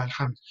Akbar, walillahi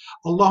alhamd.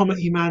 Allahumma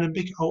imanan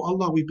bika, oh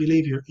Allah, we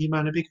believe you,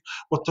 imanan bika,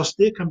 wa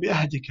tasdiqan bi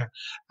ahdika,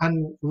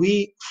 and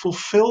we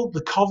fulfill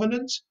the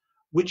covenant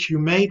which you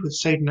made with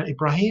Sayyidina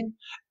Ibrahim,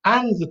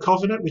 and the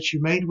covenant which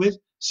you made with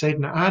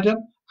Sayyidina Adam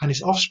and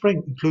his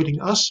offspring,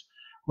 including us,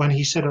 when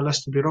he said,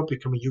 Alastu bi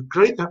rabbikum. You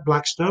grate that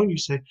black stone, you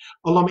say,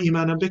 Allahumma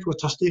imanan bika wa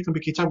tasdiqan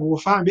bi kitab wa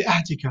wafa'an bi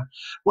ahdika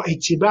wa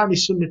ittiba'an li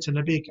sunnati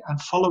nabiyika, and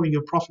following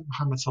your Prophet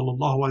Muhammad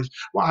sallallahu alaihi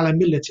wa ala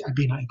millati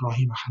abina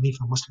Ibrahim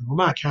hanifan muslim wa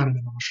ma kana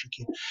min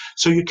al-mushrikeen.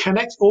 So you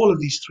connect all of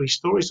these three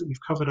stories that we've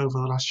covered over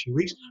the last few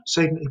weeks: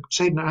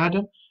 Sayyidina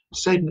Adam,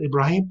 Sayyidina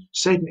Ibrahim,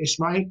 Sayyidina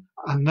Ismail,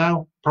 and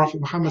now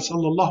Prophet Muhammad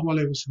sallallahu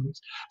alaihi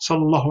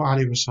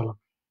wasallam.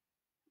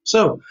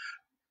 So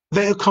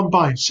they are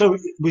combined. So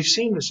we've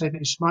seen that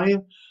Sayyidina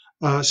Ismail,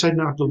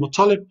 Sayyidina Abdul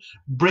Muttalib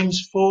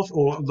brings forth,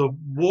 or the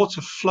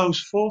water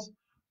flows forth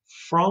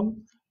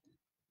from,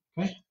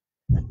 okay,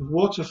 the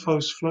water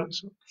flows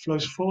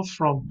forth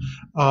from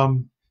at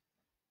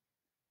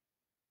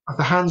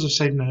the hands of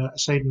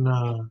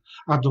Sayyidina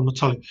Abdul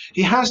Muttalib.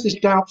 He has this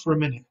doubt for a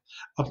minute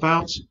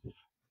about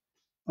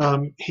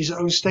his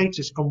own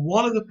status, and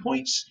one of the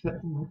points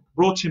that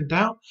brought him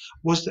down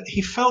was that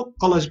he felt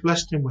Allah's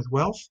blessed him with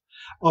wealth,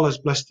 Allah's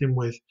blessed him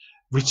with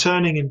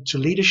returning into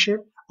leadership,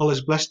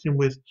 Allah's blessed him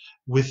with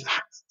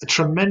a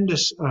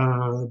tremendous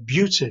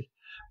beauty.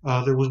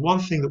 There was one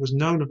thing that was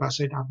known about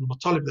Sayyidina Abdul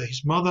Muttalib, that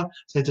his mother,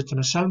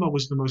 Sayyidatuna Salma,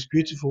 was the most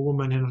beautiful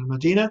woman in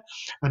Medina,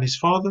 and his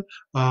father,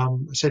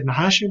 Sayyidina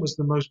Hashim, was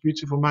the most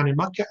beautiful man in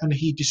Makkah, and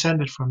he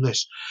descended from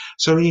this.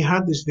 So he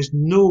had this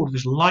nur,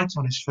 this light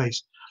on his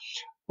face.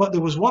 But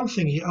there was one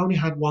thing: he only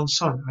had one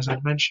son, as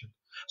I've mentioned.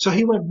 So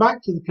he went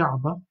back to the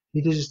Kaaba,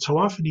 he did his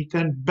tawaf, and he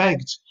then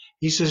begged.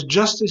 He says,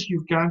 just as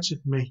you've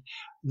granted me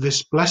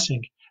this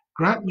blessing,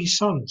 grant me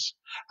sons.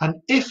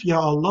 And if, Ya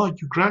Allah,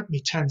 you grant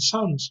me 10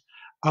 sons,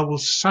 I will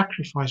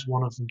sacrifice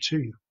one of them to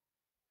you.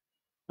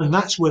 And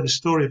that's where the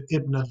story of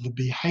Ibn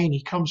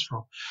al-Bihayni comes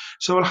from.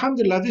 So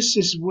alhamdulillah, this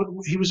is what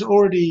he was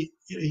already,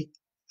 I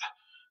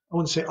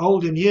wouldn't say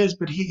old in years,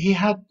 but he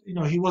had,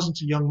 he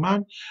wasn't a young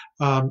man,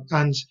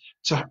 and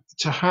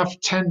to have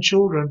 10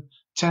 children,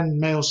 10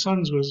 male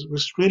sons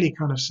was really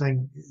kind of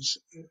saying,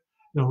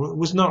 it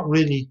was not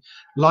really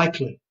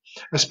likely,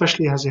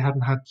 especially as he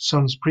hadn't had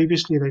sons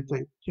previously.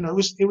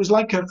 It was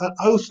like an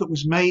oath that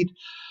was made,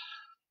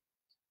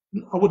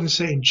 I wouldn't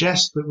say in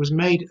jest, but was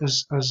made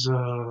as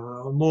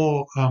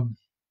more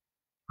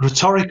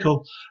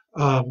rhetorical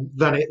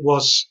than it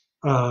was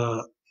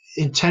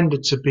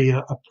intended to be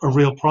a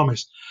real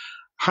promise.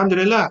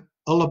 Alhamdulillah,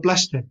 Allah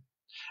blessed him.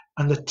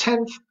 And the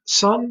 10th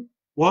son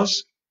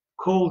was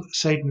called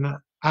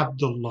Sayyidina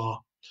Abdullah.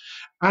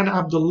 And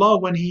Abdullah,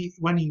 when he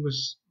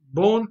was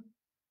born,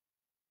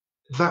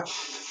 that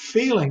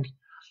feeling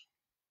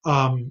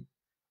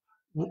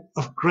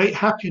of great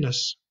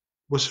happiness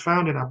was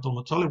found in Abdul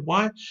Muttalib.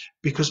 Why?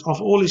 Because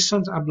of all his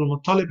sons,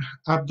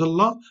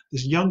 Abdullah,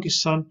 his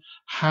youngest son,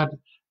 had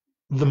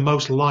the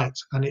most light,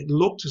 and it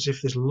looked as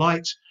if this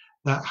light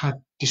that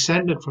had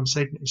descended from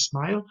Sayyidina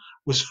Ismail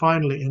was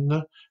finally in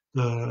the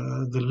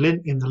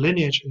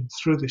lineage and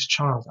through this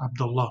child,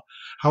 Abdullah.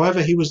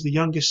 However, he was the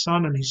youngest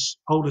son, and his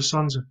older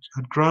sons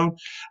had grown,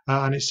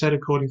 and it said,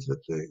 according to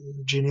the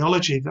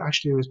genealogy, that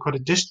actually there was quite a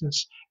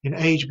distance in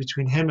age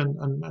between him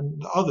and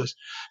the others.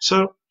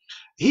 So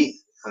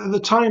at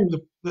the time,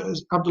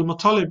 Abdul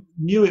Muttalib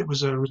knew it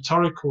was a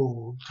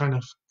rhetorical kind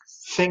of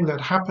thing that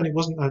happened. It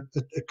wasn't a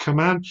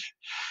command.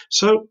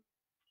 So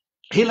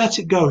he let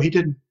it go. He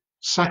didn't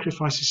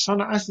sacrifice his son.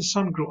 As the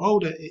son grew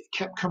older, it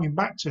kept coming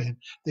back to him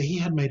that he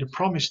had made a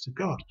promise to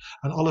God,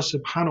 and Allah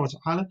subhanahu wa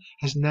ta'ala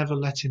has never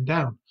let him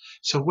down.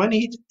 So when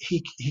he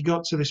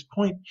got to this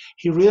point,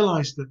 he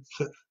realized that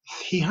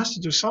he has to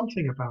do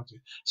something about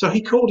it. So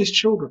he called his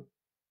children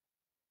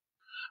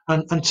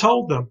and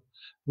told them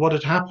what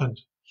had happened.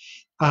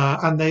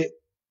 And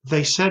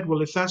they said,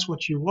 well, if that's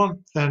what you want,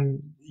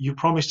 then you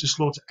promised to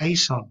slaughter a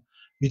son.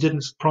 You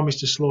didn't promise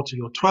to slaughter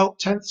your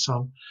 10th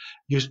son.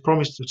 You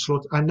promised to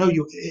slaughter. I know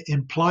you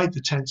implied the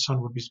 10th son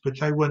would be, but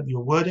they weren't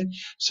your wording.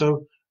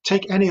 So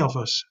take any of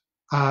us.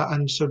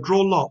 And so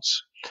draw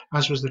lots,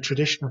 as was the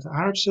tradition of the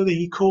Arabs. So that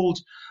he called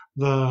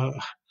the,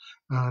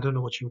 I don't know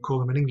what you would call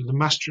them in England, the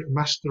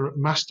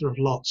master of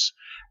lots,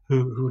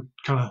 who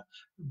kind of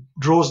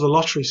draws the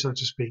lottery, so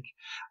to speak.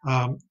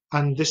 And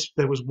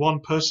there was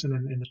one person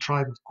in the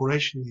tribe of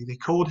Quraysh. They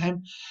called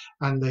him,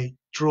 and they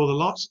draw the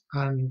lots,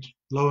 and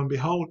lo and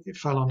behold, it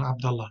fell on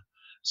Abdullah.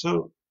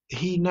 So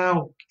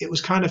it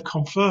was kind of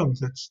confirmed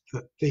that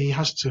he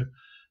has to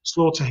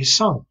slaughter his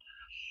son,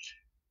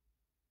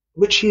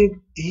 which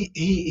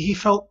he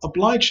felt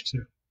obliged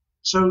to.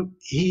 So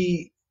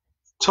he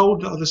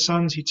told the other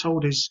sons, he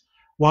told his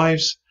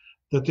wives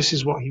that this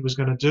is what he was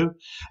going to do.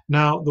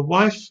 Now, the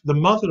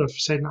mother of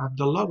Sayyidina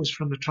Abdullah was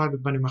from the tribe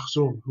of Bani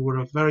Makhzum, who were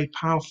a very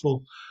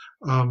powerful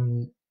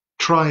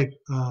tribe.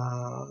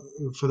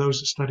 For those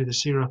that study the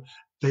Seerah,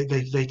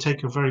 they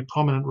take a very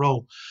prominent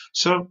role.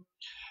 So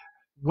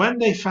when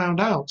they found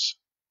out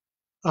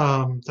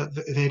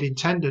that they had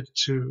intended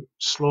to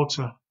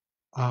slaughter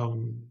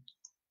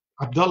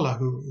Abdullah,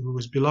 who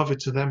was beloved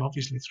to them,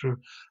 obviously through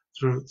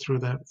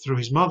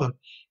his mother,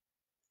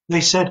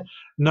 they said,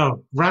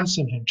 "No,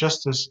 ransom him,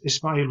 just as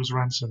Ismail was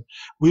ransomed.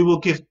 We will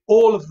give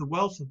all of the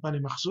wealth of Bani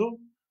Makhzum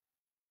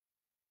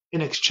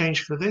in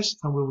exchange for this,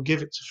 and we will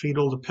give it to feed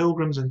all the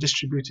pilgrims and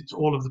distribute it to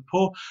all of the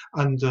poor.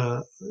 And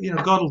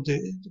God will do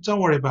it. Don't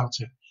worry about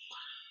it."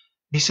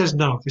 He says,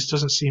 "No, this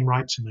doesn't seem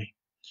right to me."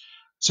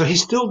 So he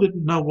still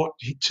didn't know what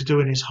to do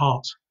in his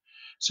heart.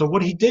 So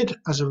what he did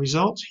as a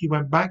result, he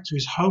went back to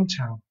his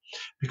hometown,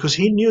 because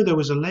he knew there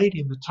was a lady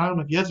in the town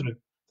of Yathrib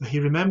that he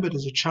remembered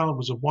as a child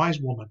was a wise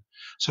woman.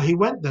 So he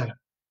went there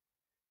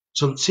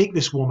to seek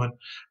this woman,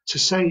 to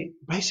say,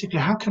 basically,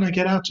 how can I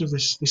get out of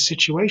this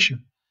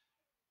situation?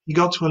 He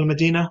got to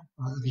Al-Madinah,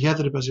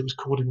 Yathrib as it was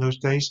called in those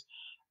days,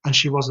 and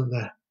she wasn't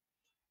there.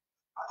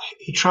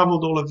 He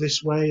traveled all of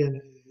this way, and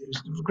it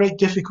was great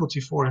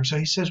difficulty for him. So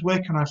he says,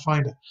 "Where can I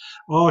find her?"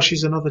 "Oh,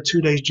 she's another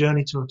 2 days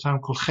journey to a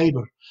town called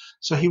Khaybar."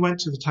 So he went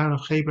to the town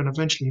of Khaybar, and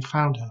eventually he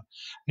found her.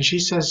 And she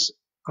says,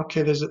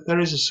 "Okay, there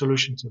is a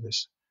solution to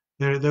this.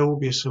 There will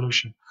be a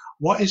solution.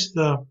 What is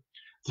the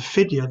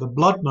fidya, the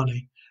blood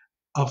money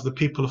of the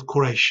people of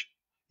Quraysh?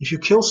 If you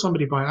kill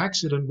somebody by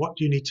accident, what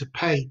do you need to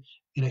pay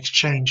in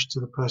exchange to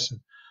the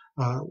person?"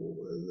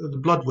 The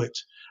blood wit.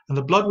 And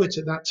the blood wit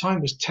at that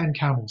time was 10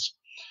 camels.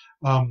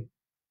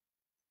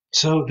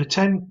 So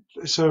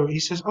he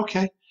says,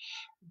 "Okay,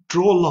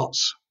 draw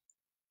lots.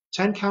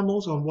 10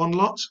 camels on one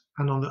lot,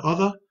 and on the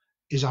other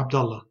is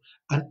Abdullah.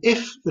 And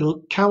if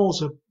the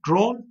camels are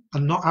drawn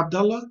and not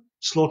Abdullah,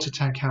 slaughter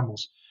 10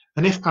 camels.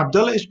 And if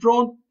Abdullah is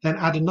drawn, then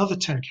add another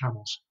 10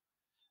 camels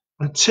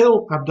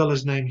until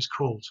Abdullah's name is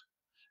called."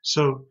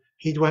 So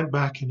he went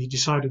back and he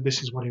decided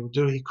this is what he would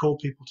do. He called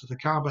people to the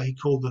Kaaba. He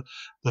called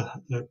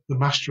the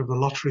master of the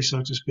lottery,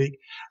 so to speak,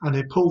 and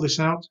they pulled this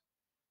out.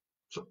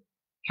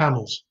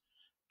 Camels.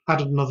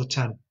 Added another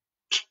 10.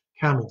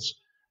 Camels.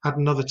 Add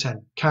another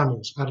 10.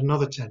 Camels. Add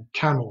another 10.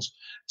 Camels.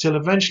 Till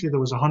eventually there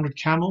was 100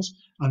 camels,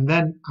 and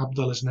then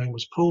Abdullah's name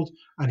was pulled,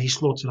 and he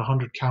slaughtered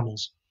 100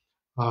 camels.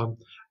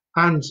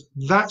 And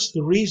that's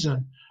the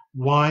reason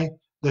why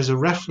there's a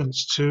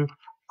reference to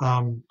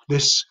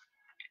this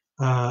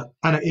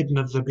Ana ibn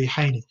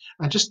al-Dhabihani.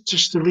 And just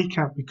to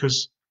recap,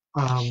 because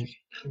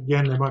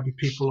again, there might be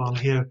people on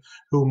here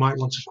who might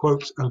want to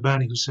quote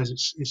Albani, who says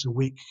it's a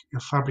weak,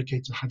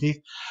 fabricated hadith.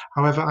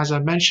 However, as I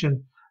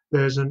mentioned,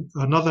 there's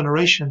another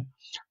narration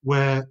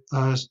where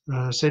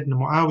Sayyidina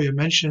Muawiyah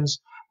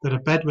mentions that a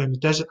Bedouin, a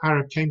desert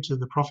Arab, came to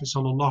the Prophet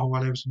sallallahu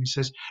alaihi wasallam. He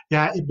says,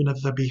 "Ya ibn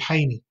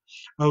al-Dhabihani,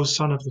 O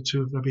son of the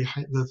two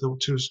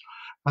twos."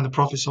 And the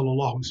Prophet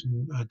sallallahu alaihi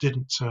wasallam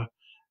didn't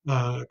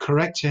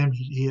correct him.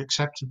 He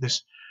accepted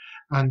this.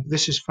 And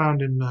this is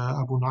found in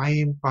Abu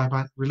Nu'aym,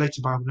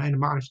 related by Abu Nu'aym,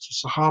 Ma'rifat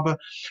al-Sahaba,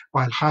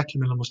 by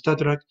Al-Hakim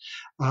al-Mustadrak,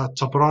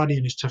 Tabrani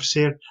in his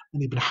tafsir,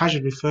 and Ibn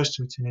Hajar refers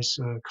to it in his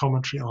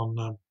commentary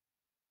on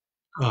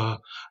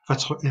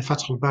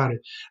Fath al-Bari.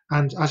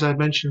 And as I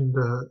mentioned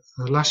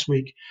last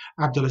week,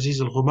 Abdul Aziz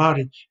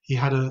al-Ghumari, he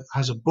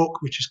has a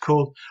book which is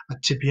called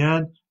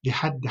At-Tibyan li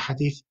Hadd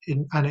Hadith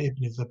in Ana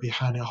ibn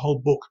al-Dhabihani, a whole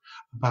book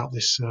about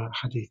this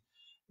hadith.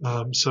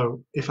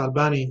 So if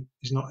Albani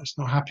is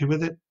not happy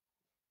with it,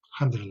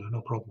 alhamdulillah,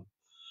 no problem.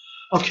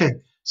 Okay,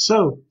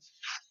 so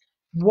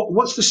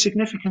what's the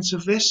significance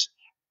of this?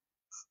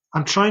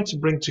 I'm trying to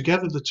bring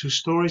together the two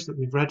stories that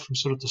we've read from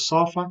Surah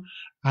Al-Safa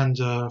and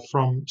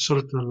from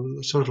Surah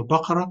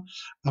Al-Baqarah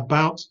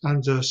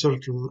and Surah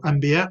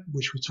Al-Anbiya,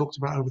 which we talked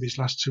about over these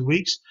last 2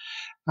 weeks,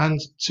 and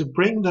to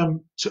bring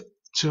them to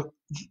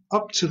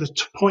up to the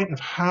point of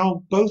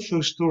how both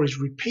those stories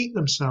repeat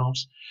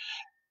themselves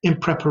in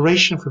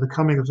preparation for the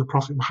coming of the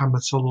Prophet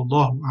Muhammad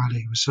sallallahu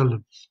alaihi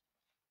wasallam.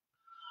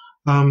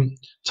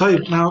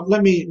 Now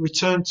let me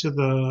return to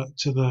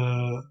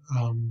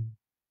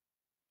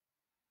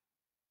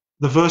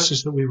the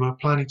verses that we were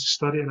planning to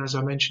study, and as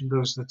I mentioned,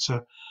 those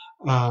that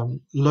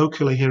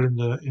locally here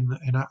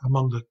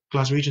among the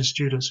Glaswegian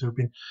students who have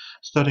been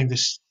studying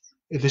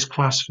this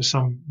class for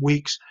some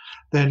weeks,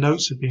 their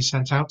notes have been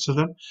sent out to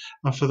them.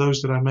 And for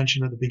those that I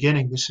mentioned at the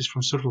beginning, this is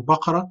from Surah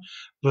Al-Baqarah,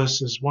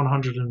 verses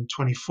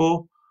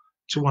 124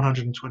 to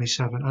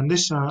 127. And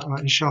this,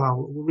 inshallah,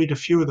 we'll read a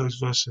few of those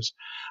verses.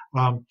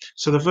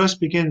 So the verse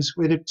begins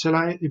with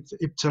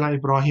ابتلى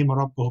إبراهيم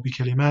ربه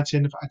بكلمات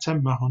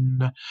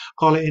فأتمهن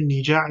قال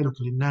إني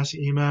جاعلك للناس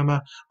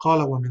إماما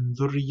قال ومن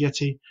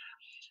ذريتي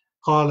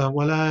قال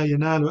ولا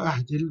ينال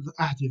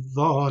عهد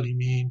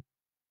الظالمين.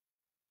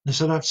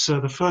 So that's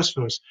the first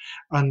verse.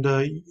 And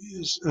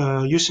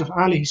Yusuf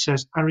Ali, he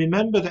says, "I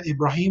remember that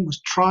Ibrahim was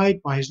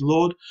tried by his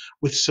Lord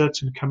with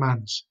certain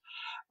commands."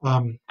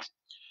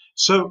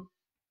 So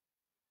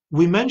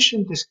we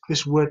mentioned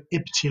this word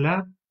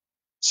ibtila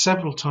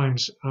several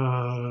times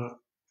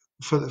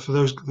for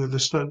those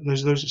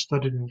those that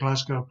studied in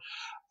Glasgow,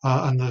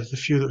 and the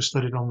few that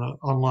studied on the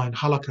online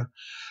halakha.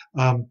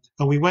 And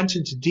we went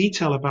into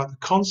detail about the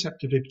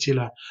concept of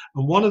ibtila.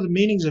 And one of the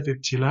meanings of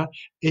ibtila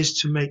is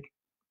to make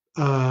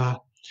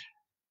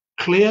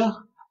clear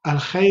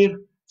al-khair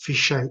fi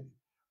shay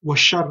wa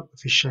shar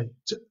fi shay.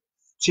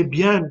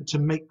 Tibyan, to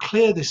make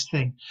clear this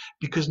thing,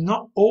 because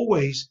not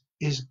always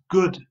is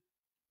good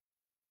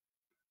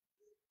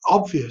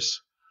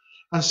obvious.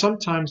 And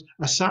sometimes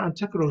asa'an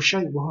takrahu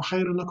shay wa huwa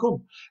khairun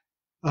lakum.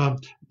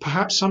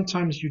 Perhaps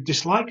sometimes you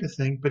dislike a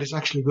thing, but it's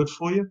actually good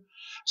for you.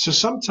 So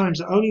sometimes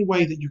the only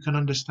way that you can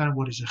understand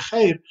what is a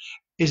khair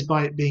is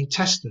by it being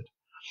tested.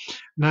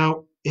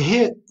 Now,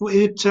 here,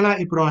 ibtala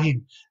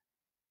Ibrahim,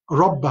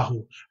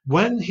 Rabbahu,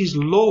 when his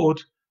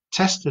Lord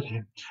tested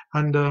him.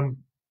 And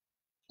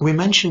we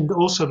mentioned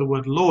also the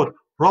word Lord,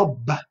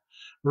 Rabb.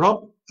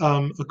 Rabb,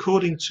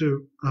 according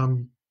to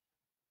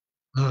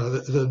one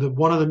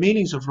of the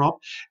meanings of Rabb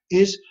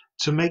is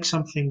to make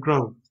something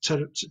grow,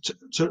 to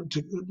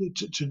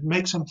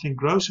make something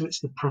grow. So it's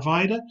the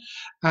provider,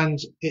 and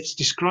it's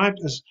described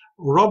as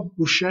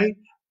Rabbu Shay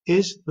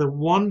is the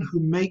one who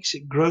makes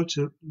it grow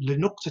to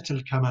linuqtat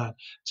al-kamal,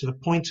 to the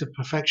point of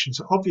perfection.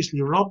 So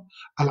obviously Rabb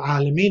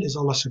al-alamin is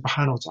Allah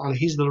subhanahu wa ta'ala.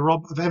 He's the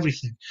Rabb of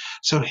everything.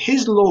 So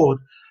his Lord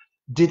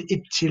did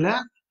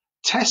ibtila,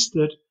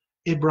 tested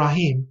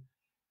Ibrahim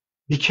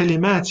bi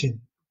kalimatin,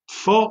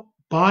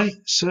 by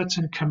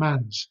certain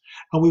commands.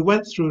 And we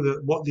went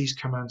through what these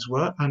commands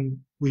were, and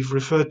we've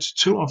referred to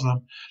two of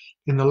them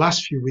in the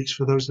last few weeks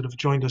for those that have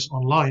joined us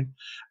online.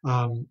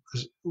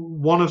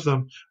 One of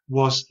them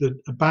was the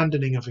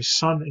abandoning of his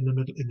son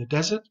in the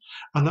desert,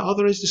 and the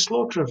other is the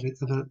slaughter of it,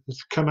 the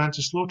command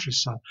to slaughter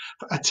his son.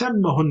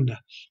 فَأَتَمَّهُنَّ,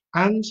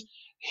 and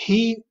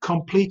he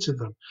completed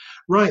them.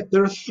 Right,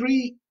 there are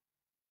three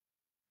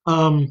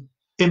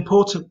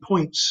important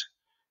points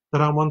that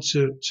I want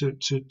to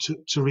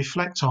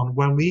reflect on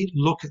when we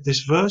look at this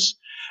verse,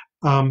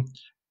 and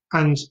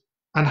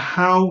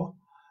how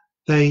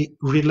they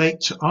relate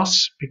to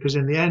us, because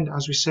in the end,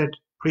 as we said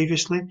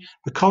previously,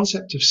 the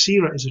concept of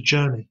Seerah is a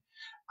journey,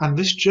 and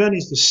this journey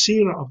is the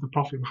Seerah of the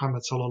Prophet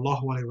Muhammad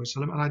sallallahu alaihi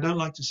wasallam. And I don't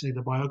like to say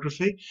the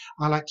biography,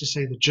 I like to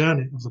say the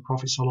journey of the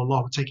Prophet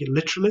sallallahu. Take it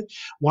literally.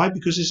 Why?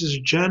 Because this is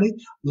a journey.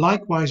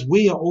 Likewise,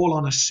 we are all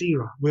on a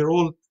Seerah. We're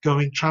all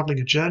traveling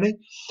a journey,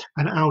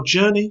 and our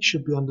journey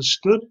should be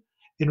understood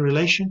in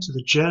relation to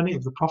the journey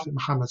of the Prophet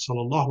Muhammad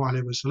sallallahu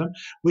alaihi wasallam,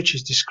 which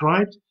is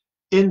described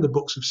in the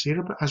books of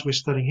Seerah, but as we're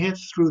studying here,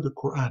 through the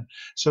Quran.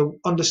 So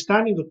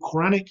understanding the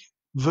Quranic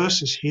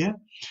verses here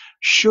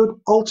should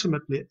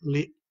ultimately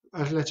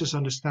let us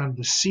understand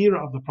the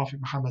Seerah of the Prophet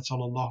Muhammad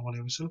sallallahu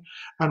alaihi wasallam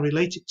and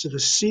relate it to the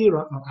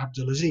Seerah of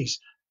Abdul Aziz.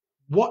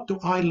 What do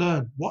I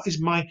learn?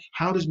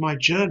 How does my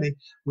journey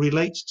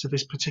relate to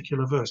this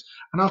particular verse?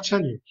 And I'll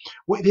tell you,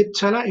 with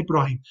ibtala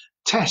Ibrahim,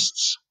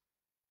 tests.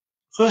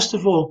 First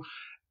of all,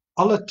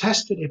 Allah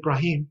tested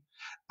Ibrahim,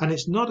 and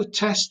it's not a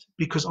test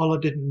because Allah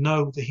didn't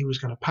know that he was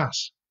going to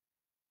pass.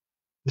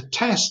 The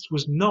test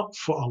was not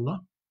for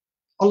Allah.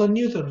 Allah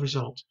knew the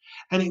result,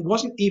 and it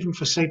wasn't even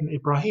for Sayyidina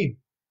Ibrahim.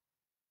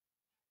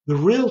 The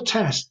real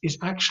test is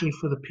actually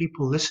for the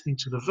people listening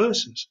to the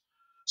verses,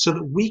 so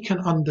that we can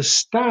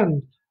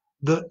understand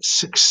the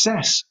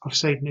success of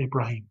Sayyidina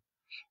Ibrahim.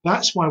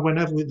 That's why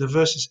whenever the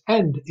verses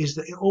end, is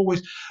that it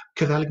always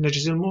كَذَلِكَ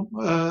نَجْزِي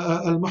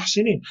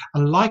الْمُحْسِنِينَ,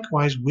 and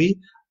likewise we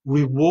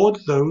reward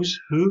those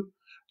who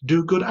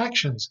do good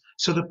actions.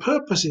 So the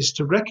purpose is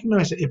to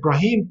recognize that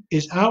Ibrahim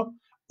is our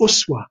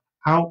uswa,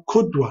 our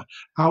qudwa,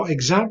 our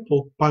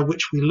example by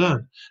which we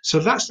learn. So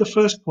that's the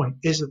first point,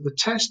 is that the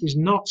test is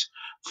not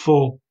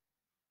for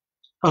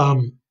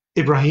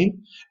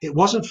Ibrahim, it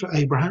wasn't for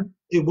Abraham,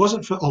 it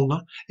wasn't for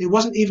Allah, it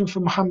wasn't even for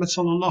Muhammad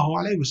sallallahu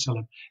alaihi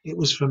wasallam. It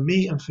was for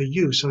me and for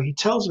you. So he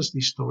tells us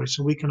these stories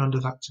so we can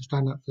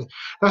understand that.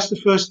 That's the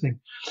first thing.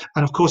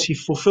 And of course, he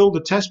fulfilled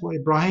the test with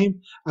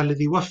Ibrahim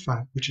alladhi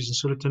waffa, which is in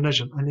Surah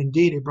An-Najm. And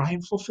indeed,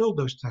 Ibrahim fulfilled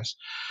those tests.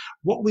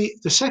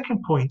 The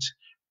second point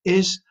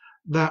is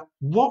that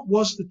what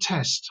was the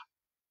test,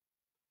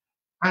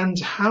 and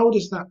how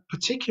does that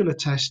particular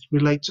test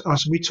relate to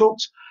us? We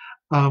talked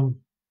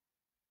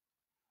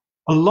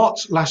a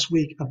lot last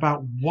week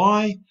about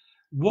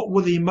what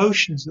were the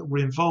emotions that were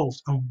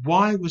involved, and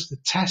why was the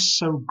test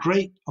so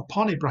great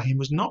upon Ibrahim.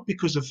 Was not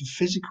because of the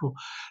physical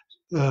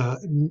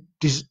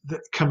the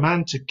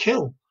command to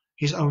kill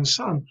his own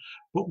son,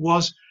 but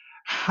was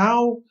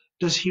how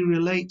does he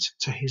relate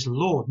to his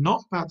Lord?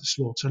 Not about the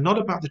slaughter, not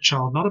about the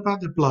child, not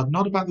about the blood,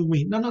 not about the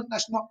wheat. No,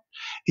 that's not.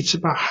 It's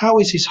about how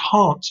is his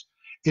heart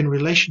in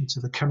relation to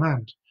the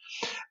command.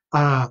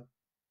 And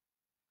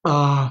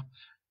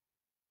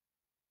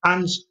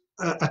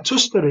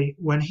Tustari,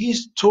 when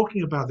he's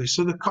talking about this,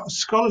 so the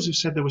scholars have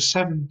said there were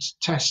 7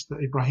 tests that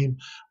Ibrahim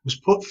was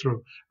put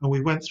through, and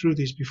we went through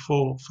these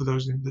before for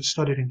those that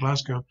studied in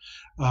Glasgow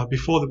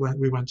before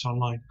we went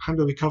online.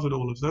 Alhamdulillah, we covered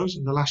all of those,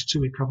 and the last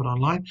 2 we covered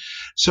online.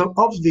 So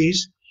of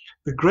these,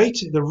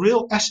 the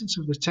real essence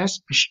of the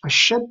test,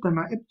 أَشَدَّ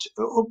مَا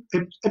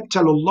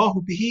ابْتَلَى اللَّهُ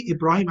بِهِ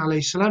Ibrahim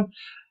alayhi salam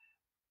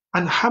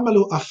And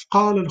hamalu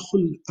afqal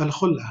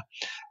al-khul'a.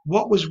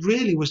 What was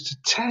really was to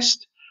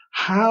test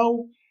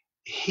how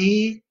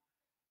he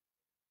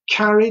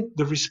carried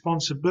the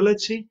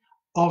responsibility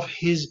of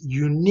his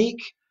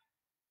unique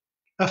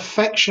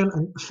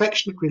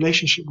affectionate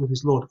relationship with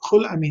his Lord.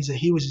 Khul'a means that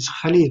he was his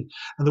Khalil.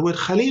 And the word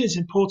Khalil is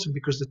important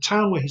because the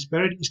town where he's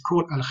buried is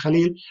called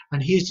Al-Khalil,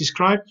 and he is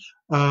described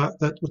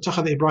that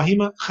وَاتَّخَذَ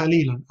إِبْرَاهِيمَ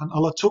خَلِيلًا, and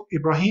Allah took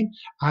Ibrahim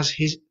as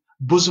his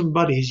bosom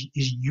buddy,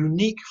 his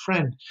unique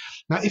friend.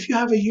 Now, if you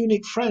have a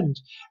unique friend,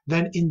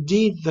 then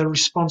indeed the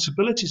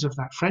responsibilities of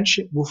that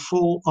friendship will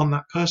fall on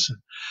that person.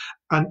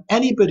 And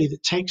anybody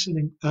that takes a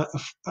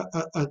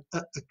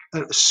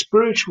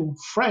spiritual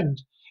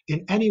friend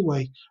in any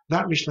way,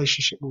 that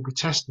relationship will be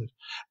tested.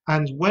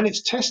 And when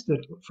it's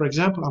tested, for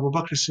example, Abu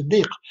Bakr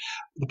as-Siddiq,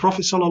 the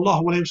Prophet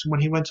sallallahu alaihi wasallam, when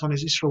he went on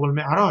his Isra wal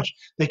Mi'raj,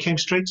 they came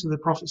straight to the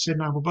Prophet,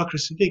 Sayyidina Abu Bakr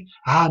as-Siddiq.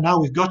 Now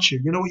we've got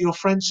you. You know what your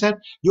friend said?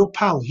 Your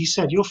pal, he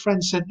said, your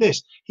friend said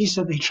this. He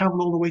said that he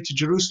traveled all the way to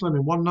Jerusalem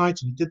in one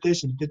night, and he did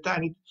this and he did that.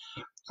 And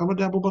what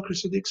did Abu Bakr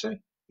as-Siddiq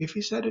say? If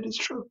he said it, it's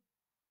true.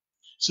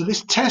 So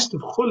this test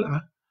of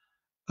khul'ah,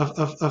 of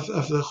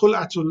the khul'ah,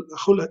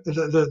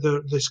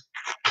 this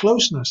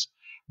closeness,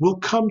 will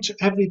come to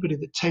everybody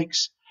that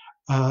takes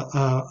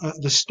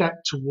the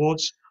step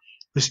towards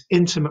this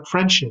intimate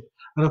friendship.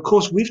 And of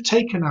course, we've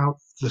taken out,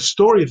 the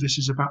story of this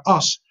is about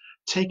us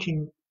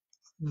taking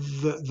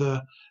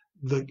the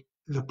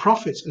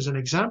prophets as an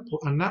example,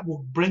 and that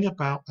will bring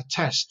about a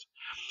test.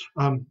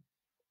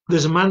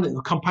 There's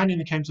a companion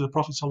who came to the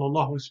Prophet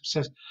sallallahu alaihi wasallam,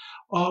 says,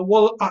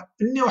 well,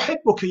 inni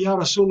uhibbuka ya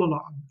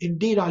Rasulullah,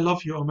 indeed I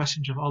love you, O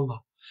Messenger of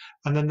Allah.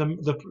 And then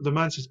the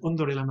man says,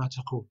 Undur ila ma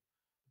taqul.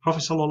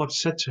 Prophet ﷺ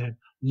said to him,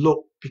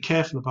 look, be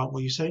careful about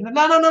what you say. No,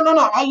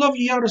 I love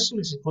you, Ya Rasul.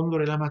 He said,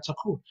 Undur ila ma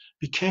taqul.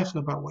 Be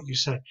careful about what you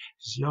say. He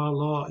says, Ya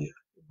Allah,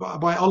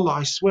 by Allah,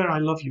 I swear I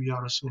love you,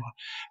 Ya Rasulullah.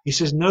 He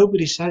says,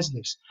 nobody says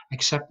this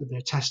except that they're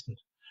tested.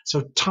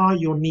 So tie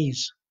your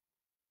knees.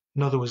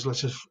 In other words,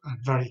 let's have a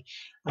very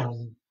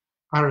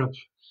Arab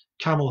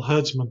camel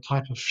herdsman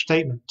type of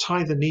statement.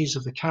 Tie the knees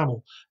of the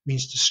camel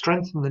means to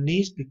strengthen the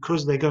knees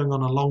because they're going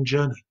on a long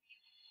journey.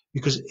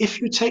 Because if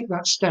you take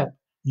that step,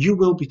 you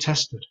will be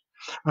tested.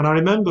 And I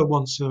remember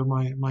once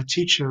my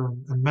teacher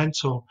and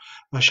mentor,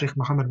 Shaykh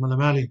Muhammad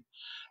Malamali,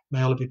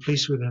 may Allah be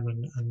pleased with him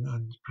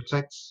and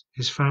protect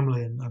his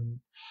family, and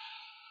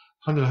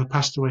alhamdulillah, who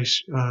passed away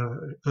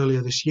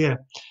earlier this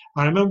year.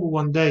 I remember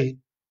one day,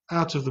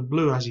 out of the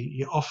blue, as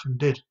he often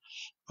did,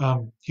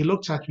 he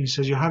looked at me and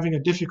says, you're having a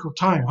difficult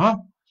time, huh?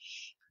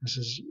 I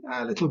says,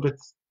 yeah, a little bit.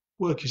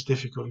 Work is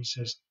difficult. He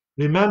says,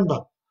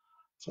 remember,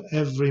 for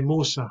every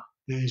Musa,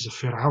 there is a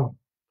Fir'aun.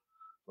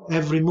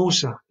 Every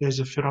Musa, there's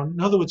a Fir'aun. In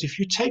other words, if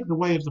you take the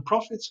way of the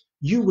prophets,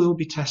 you will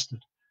be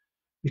tested,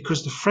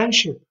 because the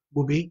friendship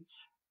will be,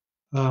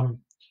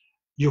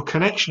 your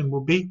connection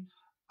will be,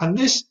 and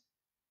this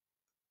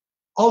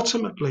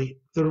ultimately,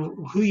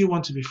 who you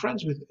want to be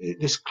friends with,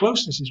 this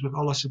closeness is with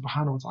Allah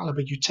subhanahu wa ta'ala,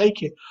 but you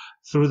take it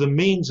through the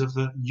means of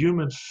the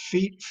human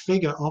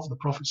figure of the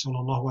Prophet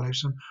sallallahu alaihi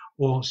wasallam,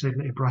 or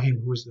Sayyidina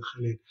Ibrahim, who is the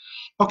Khalil.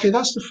 Okay,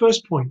 that's the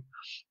first point.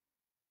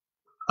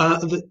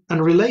 And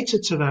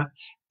related to that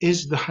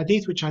is the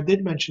hadith which I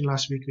did mention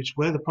last week,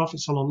 where the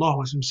Prophet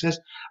ﷺ says,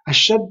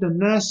 أَشَدَّ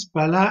النَّاسِ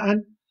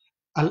بَلَاءً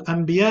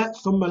الْأَنْبِيَاء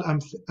ثُمَّ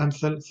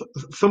الْأَمْثَلُ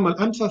ثُمَّ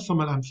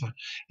الْأَمْثَلُ.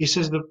 He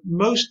says the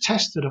most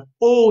tested of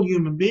all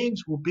human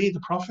beings will be the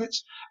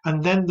prophets,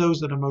 and then those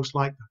that are most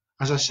like them.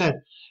 As I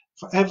said,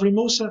 for every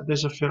Musa,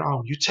 there's a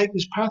Fir'aun. You take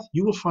this path,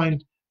 you will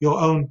find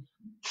your own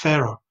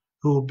Pharaoh,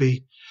 who will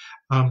be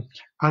and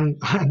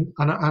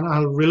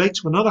I'll relate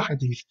to another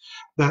hadith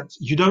that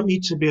you don't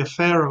need to be a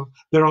pharaoh.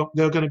 There are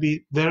going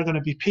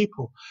to be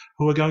people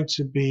who are going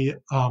to be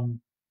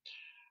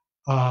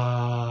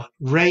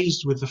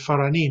raised with the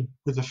pharaohs,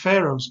 with the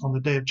pharaohs on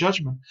the day of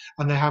judgment,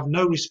 and they have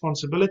no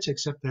responsibility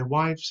except their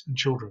wives and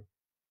children.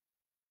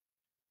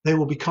 They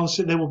will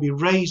be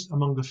raised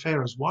among the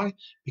pharaohs. Why?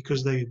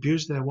 Because they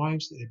abuse their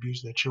wives, they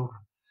abuse their children,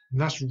 and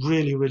that's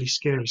really, really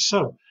scary.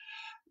 So,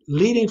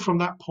 leading from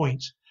that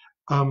point,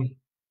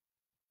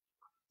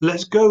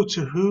 let's go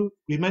to who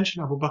we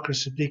mentioned Abu Bakr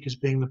as-Siddiq as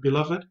being the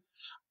beloved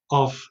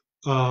of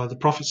the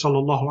Prophet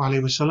sallallahu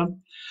alaihi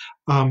wasallam.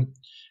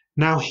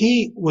 Now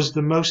he was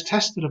the most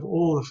tested of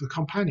all of the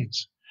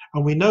companions,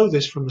 and we know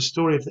this from the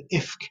story of the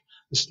Ifk,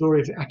 the story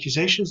of the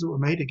accusations that were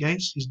made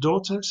against his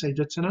daughter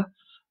Sayyidatina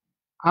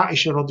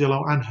Aisha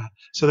radiallahu anha.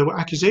 So there were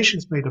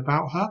accusations made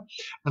about her,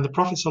 and the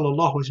Prophet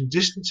sallallahu alaihi wasallam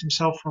distanced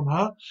himself from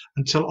her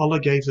until Allah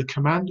gave the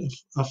command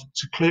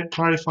to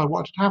clarify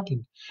what had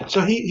happened.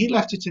 So he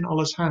left it in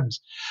Allah's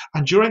hands,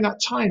 and during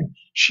that time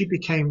she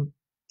became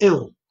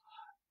ill,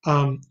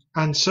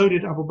 and so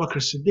did Abu Bakr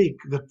as-Siddiq.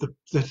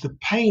 The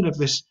pain of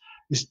this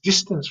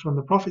distance from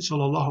the Prophet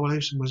sallallahu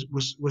alaihi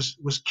wasallam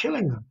was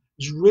killing them.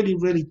 It was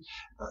really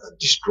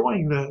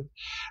destroying the.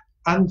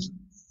 And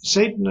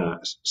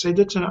Sayyidatina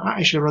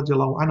Aisha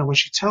radiallahu anha, when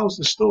she tells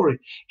the story,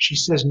 she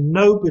says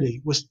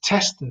nobody was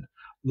tested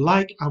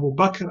like Abu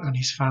Bakr and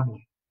his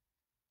family.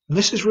 And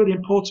this is really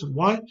important.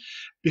 Why?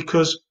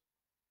 Because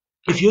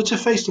if you're to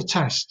face the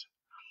test,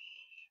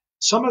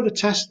 some of the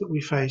tests that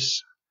we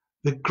face,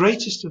 the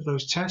greatest of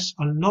those tests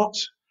are not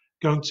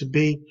going to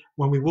be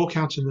when we walk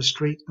out in the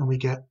street and we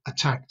get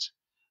attacked.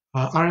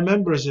 I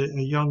remember as a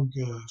young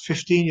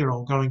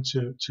 15-year-old going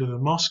to the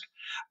mosque,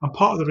 and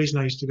part of the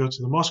reason I used to go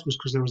to the mosque was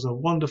because there was a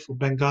wonderful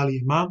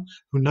Bengali imam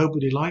who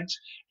nobody liked.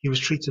 He was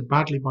treated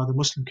badly by the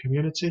Muslim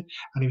community,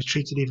 and he was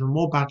treated even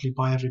more badly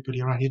by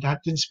everybody around. He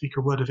didn't speak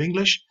a word of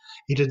English,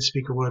 he didn't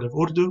speak a word of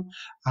Urdu,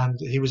 and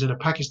he was in a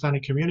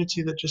Pakistani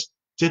community that just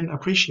didn't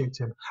appreciate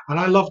him.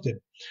 And I loved him.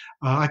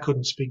 I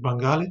couldn't speak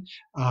Bengali,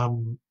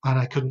 and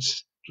I couldn't.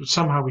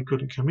 Somehow we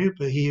couldn't commute,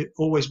 but he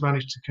always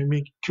managed to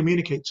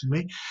communicate to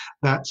me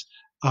that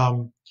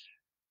um,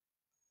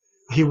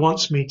 he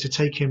wants me to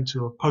take him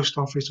to a post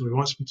office, or he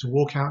wants me to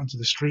walk out into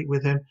the street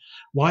with him.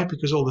 Why?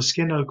 Because all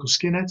the local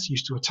skinheads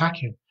used to attack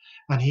him,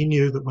 and he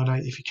knew that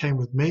if he came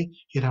with me,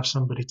 he'd have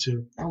somebody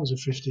to. I was a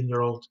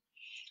 15-year-old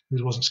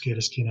who wasn't scared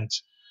of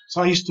skinheads,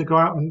 so I used to go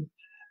out and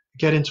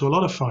get into a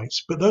lot of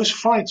fights. But those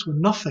fights were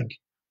nothing.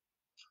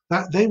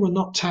 That they were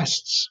not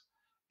tests.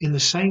 In the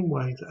same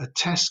way that a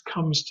test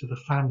comes to the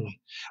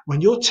family,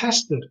 when you're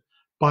tested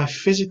by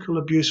physical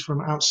abuse from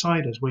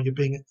outsiders, where you're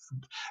being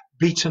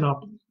beaten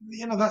up,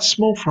 that's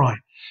small fry.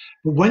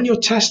 But when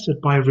you're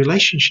tested by a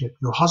relationship,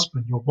 your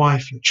husband, your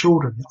wife, your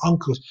children, your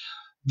uncles,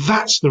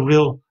 that's the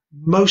real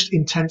most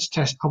intense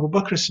test. Abu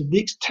Bakr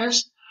as-Siddiq's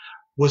test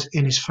was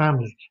in his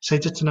family.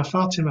 Sayyidatuna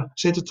Fatima,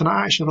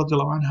 Sayyidatuna Aisha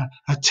radiallahu anha,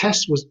 her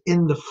test was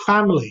in the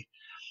family.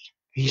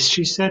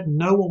 She said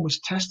no one was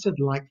tested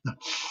like the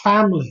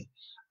family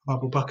of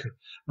Abu Bakr.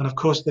 And of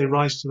course, they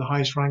rise to the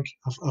highest rank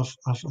of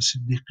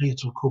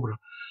Siddiqiyyat al-Kubra.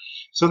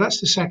 So that's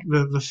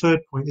the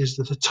third point, is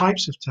that the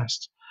types of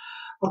tests.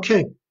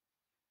 Okay,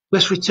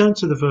 let's return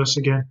to the verse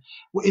again.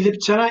 وَإِذِ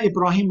ابْتَلَى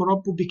إِبْرَاهِيمُ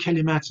رَبُّ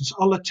بِكَلِمَاتٍ. So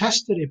Allah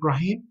tested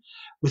Ibrahim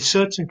with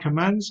certain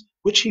commands,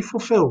 which he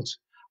fulfilled.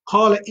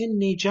 قَالَ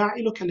إِنِّي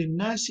جَاعِلُكَ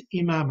لِلنَّاسِ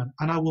إِمَامًا.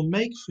 And I will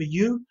make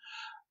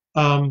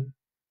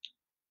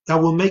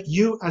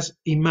you as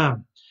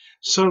imam.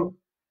 So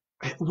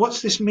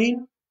what's this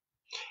mean?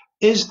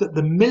 Is that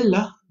the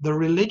millah, the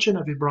religion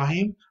of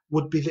Ibrahim,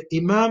 would be the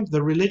imam,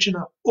 the religion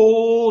of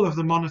all of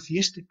the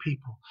monotheistic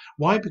people.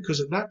 Why?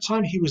 Because at that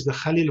time he was the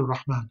Khalilur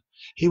Rahman.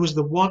 He was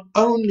the one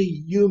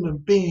only human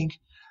being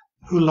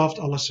who loved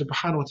Allah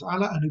subhanahu wa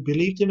ta'ala and who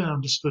believed him and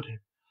understood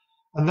him.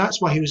 And that's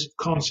why he was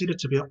considered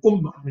to be an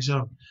ummah on his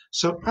own.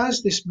 So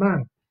as this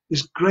man,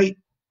 this great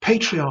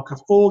patriarch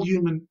of all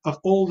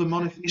the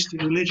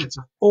monotheistic religions,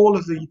 of all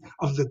of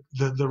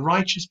the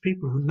righteous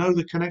people who know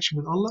the connection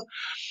with Allah,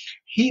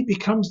 he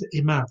becomes the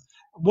imam.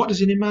 What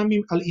does an imam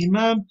mean?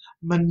 Al-imam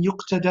man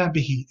yuqtada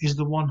bihi, is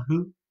the one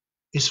who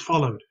is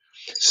followed.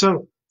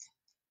 So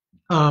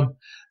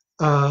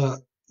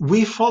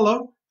we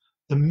follow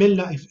the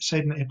millah of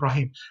Sayyidina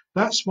Ibrahim.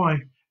 That's why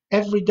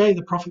every day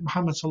the Prophet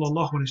Muhammad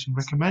sallallahu alaihi wasallam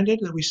recommended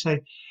that we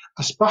say,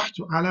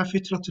 Asbahtu ala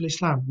fitratul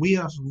Islam. We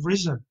have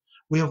risen,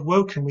 we have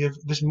woken,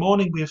 this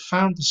morning we have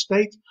found the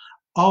state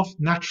of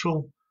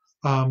natural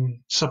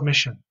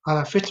submission.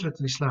 Ala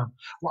fitratul Islam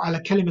wa ala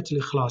kalimatul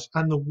ikhlas,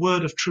 and the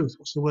word of truth.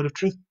 What's the word of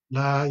truth?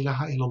 La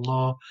ilaha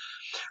illallah.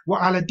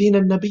 Wa ala din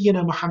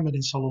nabiyyina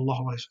Muhammadin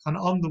sallallahu alaihi wasallam, and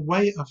on the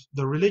way of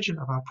the religion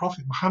of our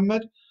Prophet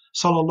Muhammad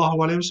sallallahu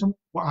alaihi wasallam.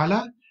 Wa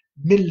ala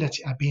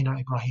millati abina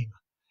Ibrahim,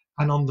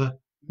 and on the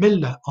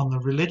millah, on the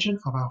religion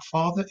of our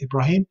father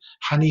Ibrahim,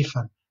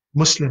 Hanifan,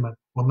 Musliman,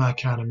 wa ma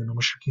kana min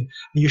al-mushrikeen.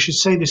 You should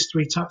say this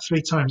three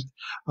times.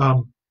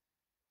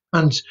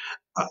 And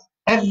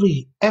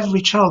every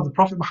child, the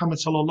Prophet Muhammad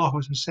sallallahu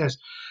alaihi wasallam says,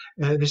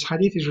 this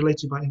hadith is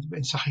related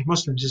in Sahih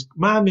Muslim, says,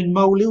 "Ma min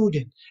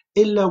mawludin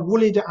illa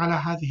wulida ala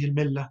hadhihi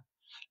al-millah."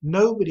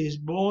 Nobody is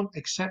born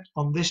except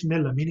on this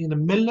millah, meaning the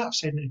millah of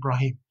Sayyidina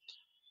Ibrahim.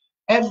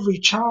 Every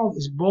child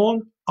is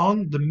born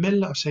on the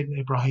millah of Sayyidina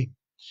Ibrahim,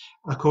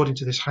 according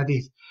to this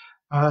hadith.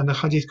 And the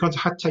hadith goes,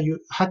 hatta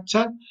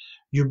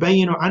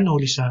yubayinu anhu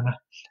lisana,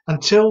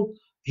 until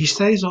he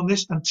stays on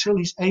this, until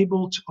he's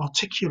able to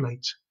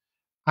articulate,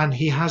 and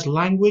he has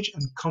language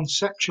and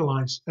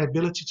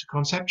ability to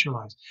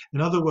conceptualize.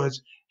 In other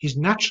words, he's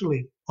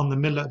naturally on the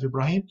millah of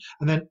Ibrahim,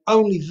 and then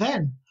only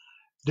then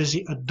does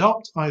he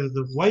adopt either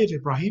the way of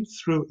Ibrahim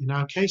through, in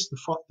our case,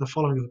 the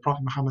following of the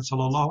Prophet Muhammad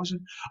sallallahu alaihi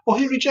wasallam, or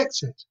he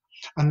rejects it.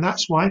 And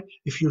that's why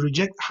if you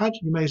reject Hajj,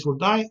 you may as well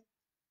die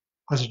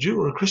as a Jew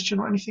or a Christian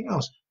or anything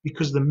else,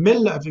 because the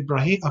millah of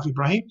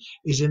Ibrahim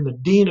is in the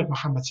deen of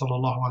Muhammad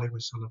sallallahu alaihi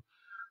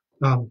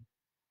wasallam.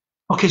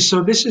 Okay,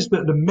 so this is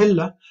the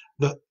millah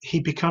that he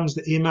becomes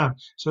the imam.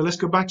 So let's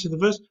go back to the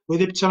verse.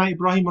 وَإِذِ ابْتَلَى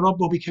إِبْرَاهِيمَ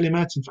رَبُّهُ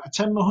بِكَلِمَاتٍ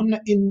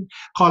فَأَتَمَّهُنَّ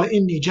قَالَ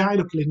إِنِّي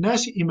جَاعِلُكَ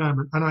لِلنَّاسِ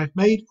إِمَامًا. And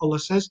Allah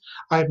says,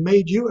 I have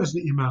made you as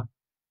the imam.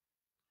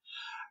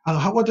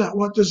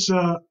 What does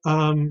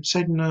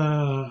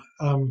Sayyidina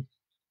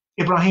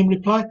Ibrahim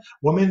reply?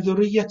 وَمِن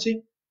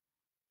ذُرِّيَّتِي,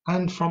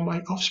 and from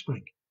my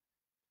offspring.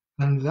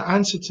 And the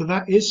answer to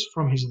that is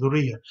from his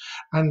dhurriyyah.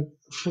 And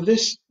for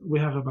this, we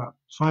have about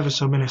 5 or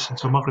so minutes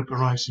until Maghrib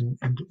arrives in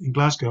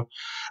Glasgow.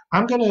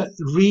 I'm going to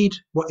read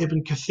what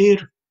Ibn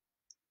Kathir,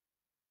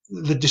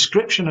 the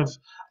description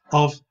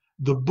of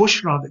the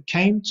bushra that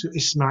came to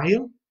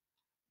Ismail,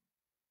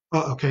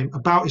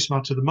 about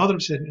Ismail to the mother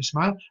of Sayyidina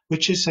Ismail,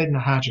 which is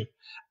Sayyidina Hajar,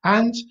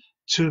 and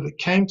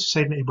came to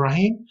Sayyidina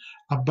Ibrahim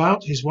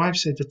about his wife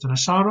Sayyidatuna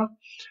Sarah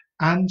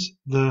and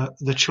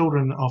the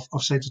children of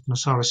Sayyidatuna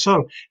Sarah.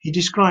 So he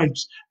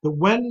describes that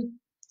when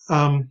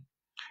Ibn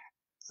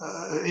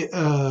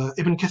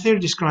Kathir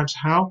describes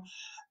how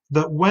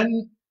that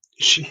when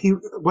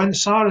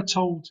Sarah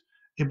told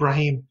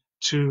Ibrahim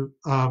to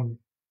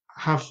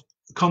have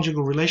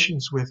conjugal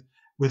relations with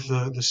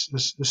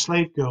the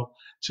slave girl,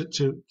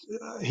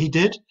 he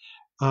did,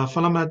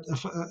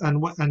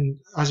 and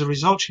as a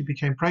result she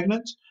became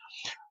pregnant.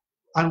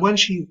 And when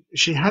she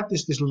had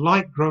this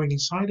light growing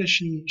inside her,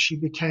 she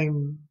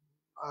became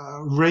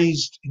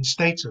raised in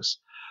status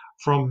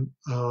from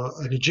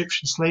an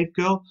Egyptian slave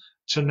girl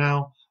to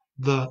now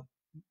the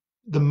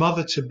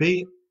mother to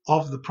be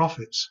of the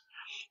prophets.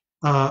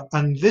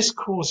 And this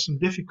caused some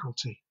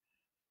difficulty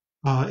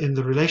in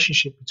the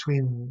relationship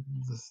between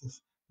the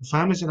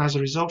families, and as a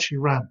result she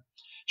ran.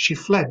 She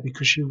fled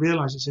because she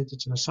realized that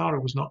Sayyidatuna Sarah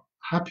was not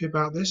happy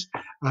about this,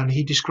 and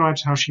he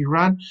describes how she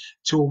ran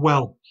to a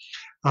well.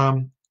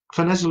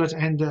 فنزلت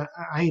عند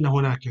عين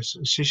هناك,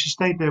 so she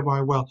stayed there by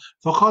a well.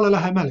 فقال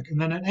لها ملك, and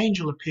then an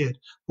angel appeared.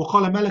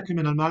 وقال ملك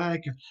من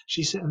الملائكة,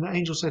 she said, and the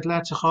angel said,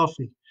 لا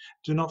تخافي,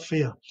 do not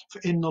fear.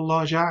 فإن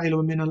الله جاعل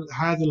من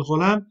هذا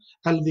الغلام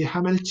الذي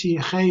حملتي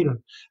خيرا,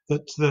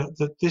 that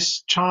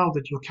this child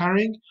that you're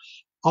carrying,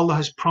 Allah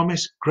has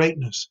promised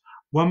greatness.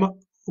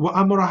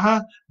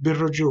 وأمرها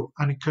بالرجوع,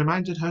 and he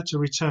commanded her to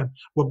return.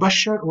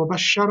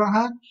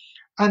 وبشرها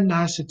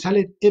أنها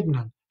ستلد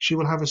ابنا, she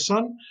will have a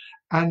son,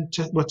 and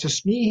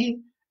وتسميه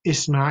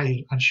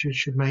Ismail, and she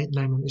should name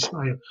him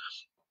Ismail.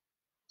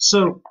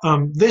 So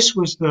this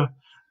was the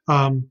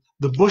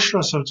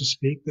bushra, so to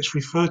speak, that's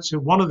referred to,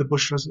 one of the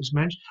bushras that's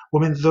mentioned.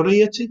 وَمِنْ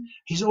ذُرِّيَّتِهِ,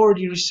 he's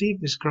already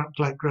received this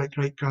great glad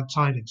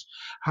tidings.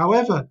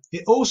 However,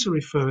 it also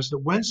refers that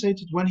when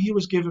he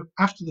was given,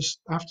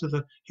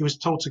 he was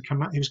told to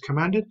he was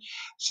commanded,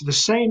 so the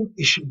same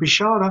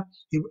bishara,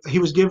 he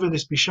was given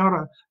this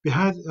bishara,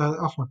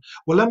 عفوا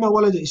وَلَمَّا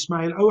وَلَدَ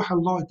إِسْمَاعِيلَ أَوْحَى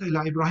اللَّهُ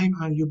إِلَى إِبْرَاهِيمَ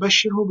أَنْ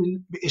يُبَشِّرْهُ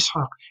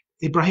بِإِسْحَاقَ.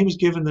 Ibrahim was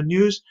given the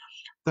news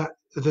that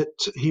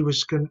he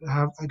was going to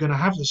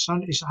have the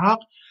son Ishaq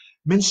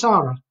min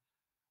Sarah.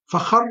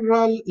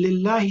 فَخَرَّ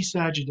لِلَّهِ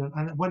سَاجِدًا,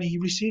 and when he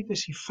received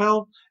this, he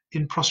fell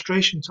in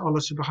prostration to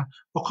Allah subhanahu.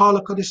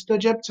 وَقَالَ قَدْ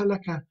اسْتَجَبْتَ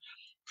لَكَ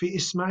في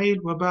إسماعيل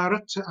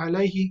وباركت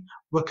عليه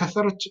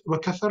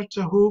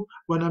وكثرته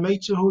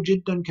ونميته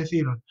جدا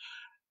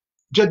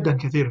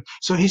كثيرا.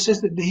 So he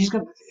says that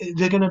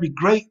they're going to be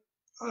great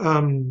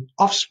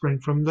offspring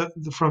from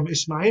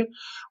Ismail.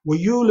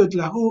 وَيُولَدْ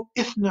لَهُ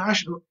إِثْنَ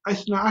عَشْرَ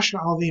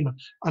عَظِيمًا,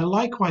 and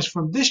likewise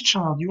from this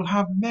child you will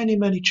have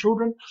many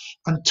children,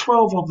 and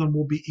 12 of them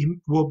will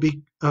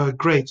be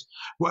great.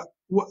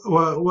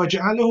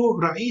 وَجَعَلَهُ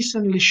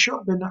رَئِيسًا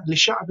لِشَعْبٍ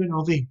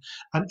عَظِيمٍ,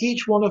 and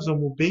each one of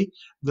them will be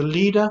the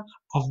leader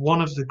of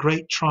one of the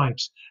great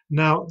tribes.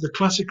 Now, the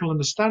classical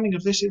understanding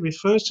of this, it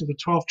refers to the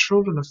 12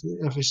 children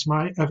of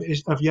Ismail,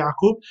 of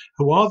Yaqub,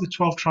 who are the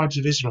 12 tribes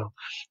of Israel.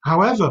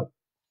 However,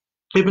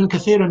 Ibn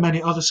Kathir and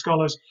many other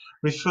scholars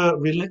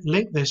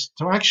link this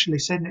to actually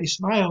Sayyidina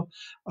Ismail.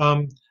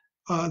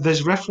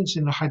 There's reference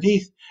in the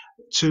hadith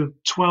to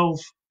 12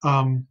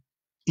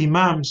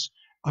 imams,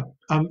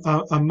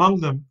 among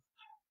them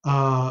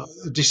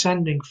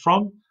descending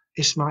from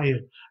Ismail,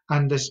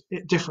 and there's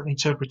different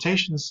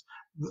interpretations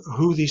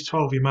who these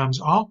 12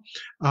 imams are,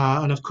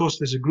 and of course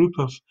there's a group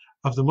of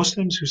the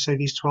Muslims who say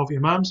these 12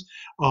 imams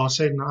are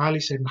Sayyidina Ali,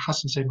 Sayyidina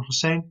Hassan, Sayyidina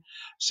Hussein,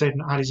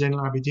 Sayyidina Ali Zain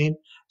al-Abidin,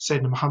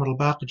 Sayyidina Muhammad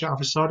al-Baqir,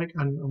 Ja'far al-Sadiq,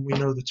 and we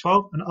know the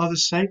 12, and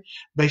others say,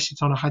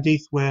 based on a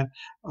hadith where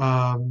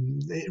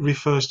it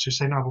refers to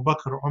Sayyidina Abu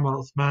Bakr, Umar,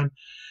 Uthman,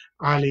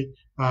 Ali,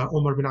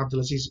 Umar bin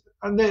Abdul Aziz,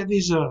 and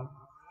these are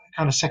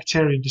kind of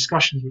sectarian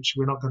discussions which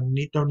we're not going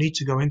to don't need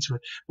to go into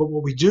it. But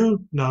what we do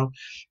know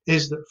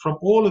is that from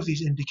all of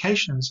these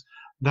indications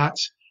that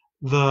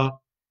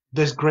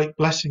there's great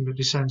blessing that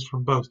descends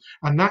from both,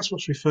 and that's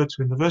what's referred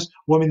to in the verse.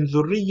 وَمِنْ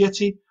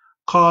ذُرِّيَّتِي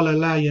قَالَ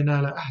لَا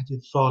يَنَالَ أَحْدِ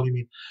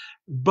الظَّالِمِينَ.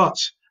 But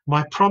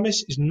my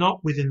promise is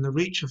not within the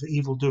reach of the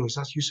evildoers.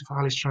 That's Yusuf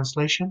Ali's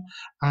translation.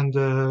 And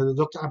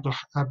Dr.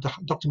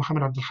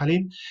 Muhammad Abdul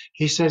Halim,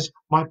 he says,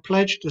 my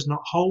pledge does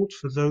not hold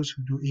for those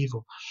who do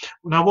evil.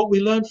 Now, what we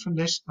learn from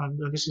this, and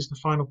this is the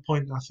final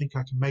point I think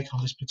I can make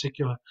on this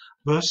particular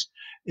verse,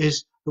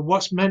 is that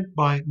what's meant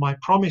by my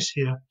promise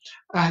here,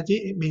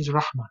 ahdi, it means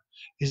rahmah,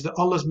 is that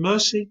Allah's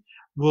mercy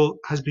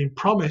has been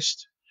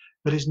promised,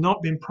 but it's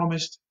not been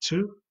promised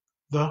to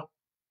the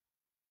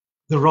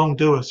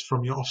wrongdoers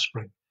from your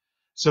offspring.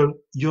 So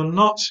you're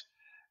not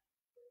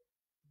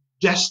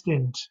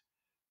destined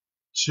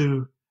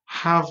to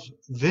have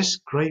this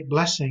great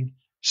blessing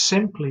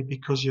simply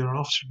because you're an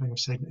offspring of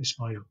Sayyidina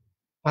Ismail.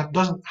 That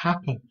doesn't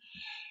happen.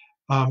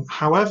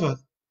 However,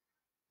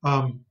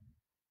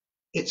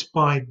 it's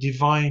by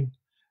divine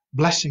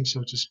blessing,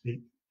 so to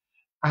speak.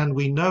 And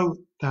we know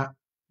that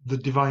the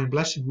divine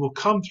blessing will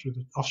come through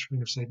the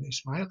offspring of Sayyidina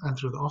Ismail and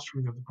through the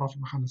offspring of the Prophet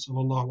Muhammad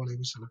sallallahu alaihi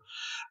wasallam.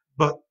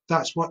 but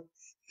that's what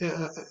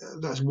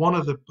that's one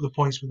of the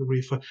points with the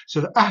refer.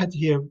 So the ahd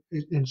here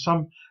in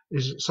some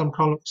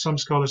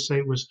scholars say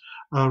it was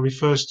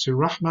refers to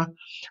rahmah,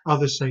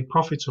 others say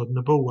prophethood,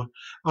 nubuwwah,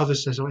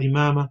 others says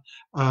imama,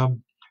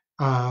 um,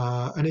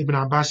 and Ibn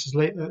Abbas is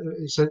late.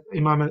 It said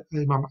Imam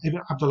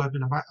Ibn Abdullah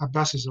ibn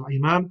Abbas is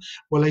al-Imam,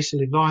 وَلَيْسَ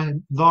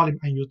لِظَالِمْ أَنْ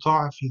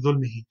يُطَاعَ فِي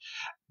ظُلْمِهِ.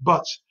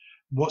 But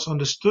what's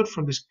understood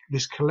from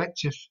this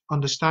collective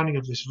understanding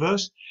of this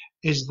verse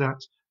is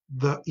that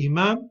the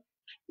Imam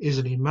is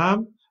an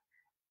Imam,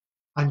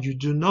 and you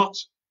do not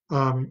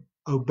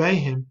obey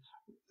him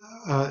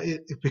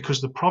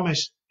because the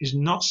promise is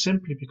not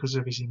simply because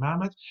of his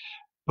Imamate,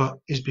 but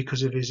is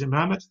because of his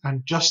Imamate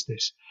and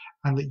justice,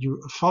 and that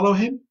you follow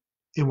him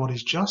in what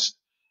is just,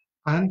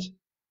 and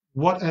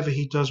whatever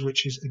he does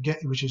which is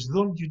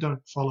dhulm, you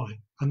don't follow him.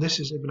 And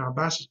this is Ibn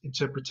Abbas'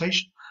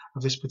 interpretation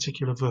of this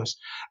particular verse.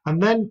 And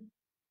then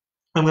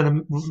I'm going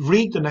to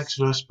read the next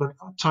verse, but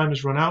time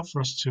has run out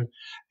for us to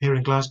here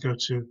in Glasgow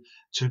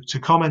to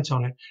comment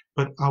on it.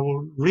 But I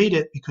will read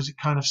it because it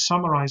kind of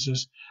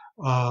summarizes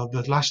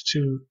the last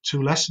two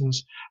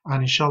lessons,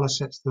 and inshallah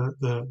sets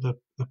the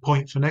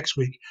point for next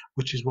week,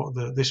 which is what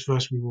this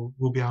verse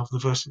will be out of the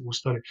verse that we'll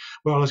study.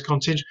 Well, let's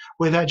continue.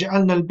 وَإِذَا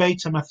جَعَلْنَا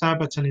الْبَيْتَ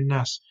مَثَابَةً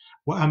لِلنَّاسِ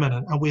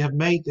وَأَمَنًا, and we have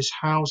made this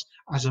house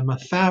as a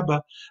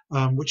mathaba,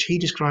 which he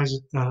describes,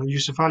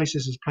 Yusuf Ali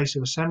says, as a place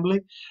of assembly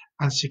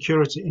and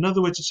security. In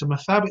other words, it's a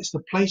mathaba, it's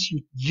the place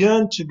you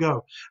yearn to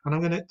go. And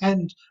I'm going to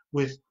end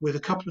with a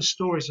couple of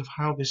stories of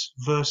how this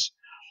verse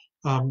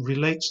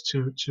relates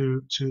to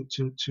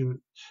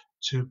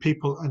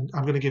people, and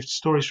I'm going to give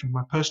stories from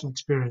my personal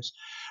experience.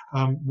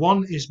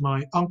 One is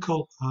my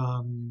uncle.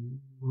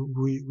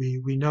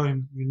 We know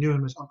him. We knew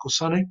him as Uncle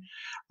Sonny.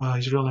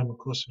 His real name, of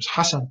course, was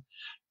Hassan.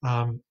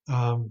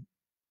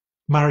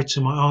 Married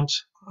to my aunt,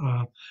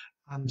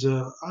 and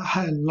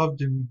I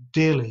loved him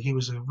dearly. He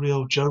was a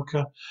real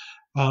joker,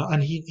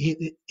 and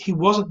he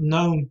wasn't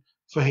known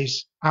for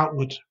his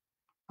outward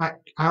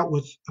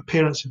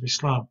appearance of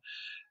Islam.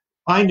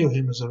 I knew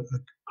him as a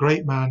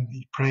great man.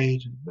 He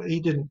prayed, but he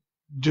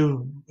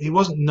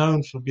wasn't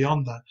known for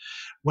beyond that.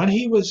 When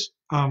he was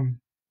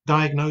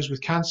diagnosed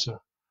with cancer,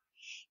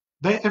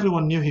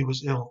 everyone knew he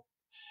was ill.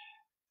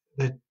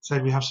 They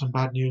said, "We have some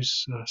bad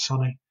news,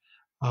 Sonny.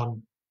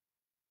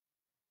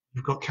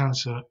 You've got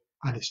cancer,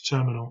 and it's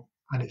terminal,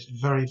 and it's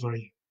very,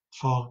 very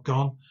far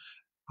gone,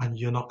 and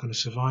you're not going to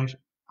survive,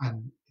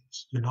 and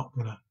it's not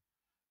going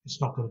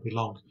to be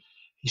long."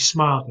 He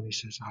smiled and he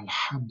says,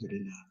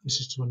 "Alhamdulillah."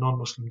 This is to a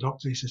non-Muslim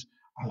doctor. He says,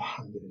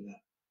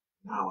 "Alhamdulillah,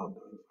 now I'm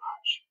going for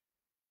Hajj."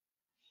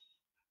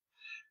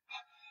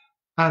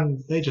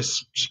 And they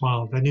just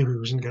smiled. They knew he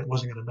wasn't going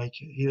to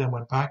make it. He then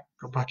got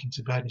back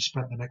into bed, and he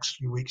spent the next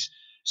few weeks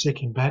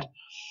sick in bed.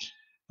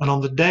 And on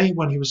the day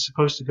when he was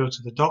supposed to go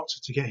to the doctor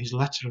to get his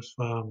letter of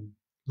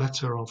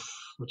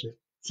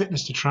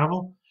fitness to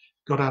travel,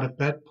 got out of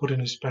bed, put in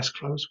his best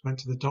clothes, went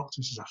to the doctor,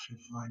 and says, "I feel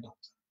fine,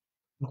 doctor."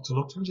 Doctor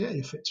looked at him, "Yeah,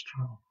 you're fit to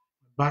travel."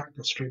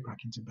 Got straight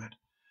back into bed.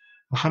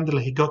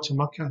 Alhamdulillah, he got to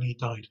Makkah and he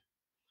died.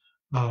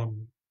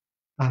 And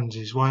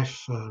his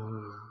wife,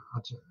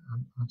 Auntie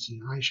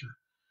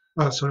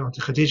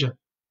Khadija,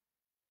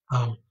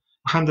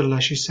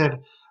 alhamdulillah, she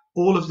said,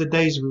 all of the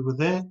days we were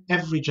there,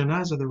 every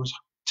janazah, there was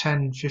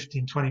 10,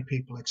 15, 20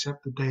 people,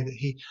 except the day that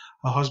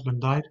her husband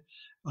died.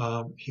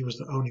 He was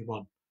the only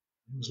one.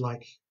 It was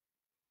like,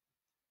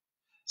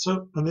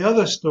 so, and the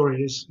other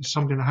story is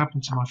something that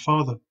happened to my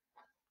father,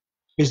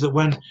 is that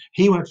when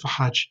he went for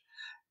Hajj,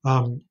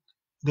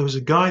 there was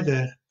a guy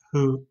there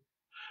who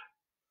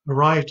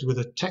arrived with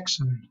a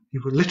Texan. He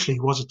literally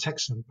was a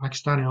Texan,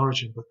 Pakistani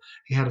origin, but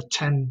he had a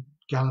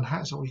 10-gallon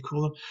hat. Is that what you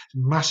call them? A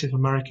massive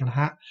American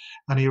hat.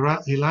 And he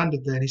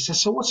landed there and he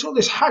says, "So what's all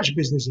this Hajj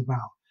business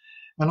about?"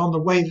 And on the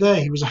way there,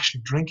 he was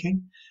actually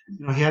drinking.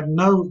 There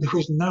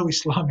was no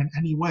Islam in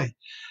any way.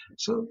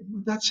 So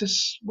that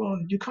says, "Well,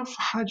 you come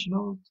for Hajj,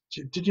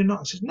 did you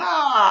not?" I says,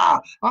 "Nah,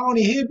 I'm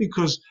only here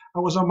because I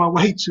was on my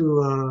way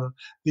to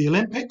the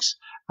Olympics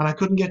and I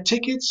couldn't get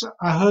tickets.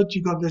 I heard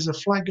there's a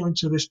flight going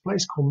to this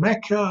place called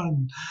Mecca,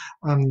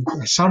 and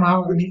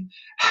somehow,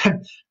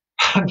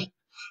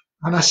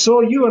 and I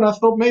saw you and I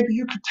thought maybe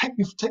you could take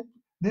me."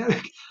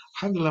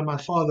 Alhamdulillah, my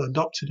father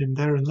adopted him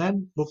there and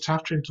then, looked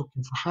after him, took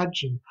him for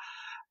Hajj,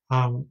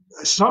 and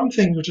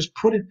something was just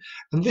put in,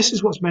 and this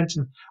is what's meant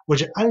in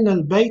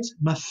وَجَعَلْنَا الْبَيْتَ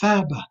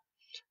مَثَابَةً,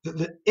 that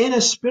the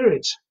inner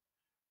spirit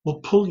will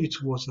pull you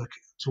towards the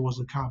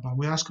Kaaba. And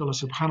we ask Allah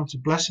subhanahu to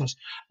bless us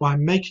by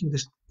making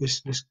this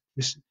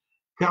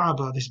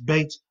Kaaba, this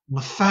Bayt,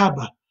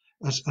 mathaba,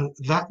 as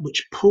that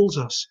which pulls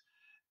us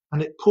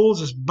And it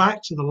pulls us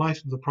back to the life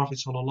of the Prophet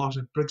sallallahu alaihi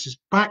wasallam, brings us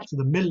back to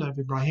the millah of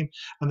Ibrahim,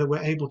 and that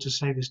we're able to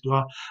say this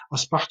dua: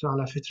 أصبحت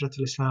على فطرة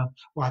الإسلام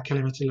وعلى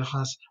كلمة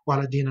الإخلاص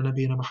وعلى دين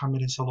نبينا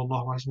محمد صلى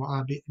الله عليه وسلم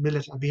وعلى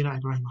ملة أبينا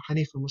إبراهيم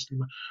حنيفا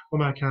مسلما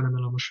وما كان من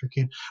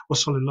المشركين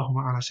وصلى اللهم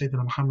على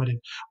سيدنا محمد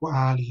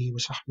وآله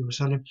وصحبه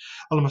وسلم.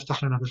 اللهم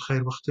افتح لنا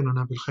بالخير واختم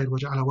لنا بالخير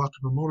واجعل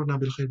واقب أمورنا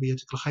بالخير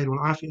بيدك الخير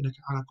والعافية إنك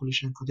على كل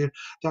شيء قدير.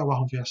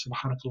 دعواهم فيها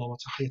سبحانك اللهم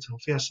وتحيتهم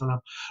فيها السلام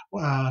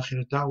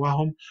وآخر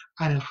دعواهم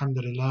and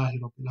alhamdulillahi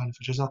rabbil alamin.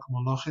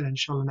 Jazakumullah khair.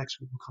 Inshallah next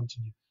week we'll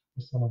continue.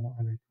 Assalamu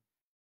alaikum.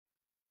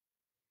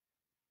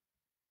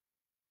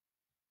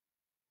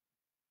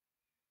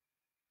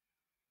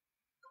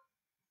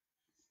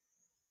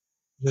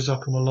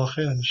 Jazakumullah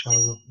khair.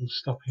 Inshallah we'll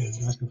stop here.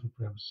 Let's go for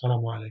prayer.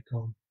 Assalamu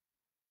alaikum.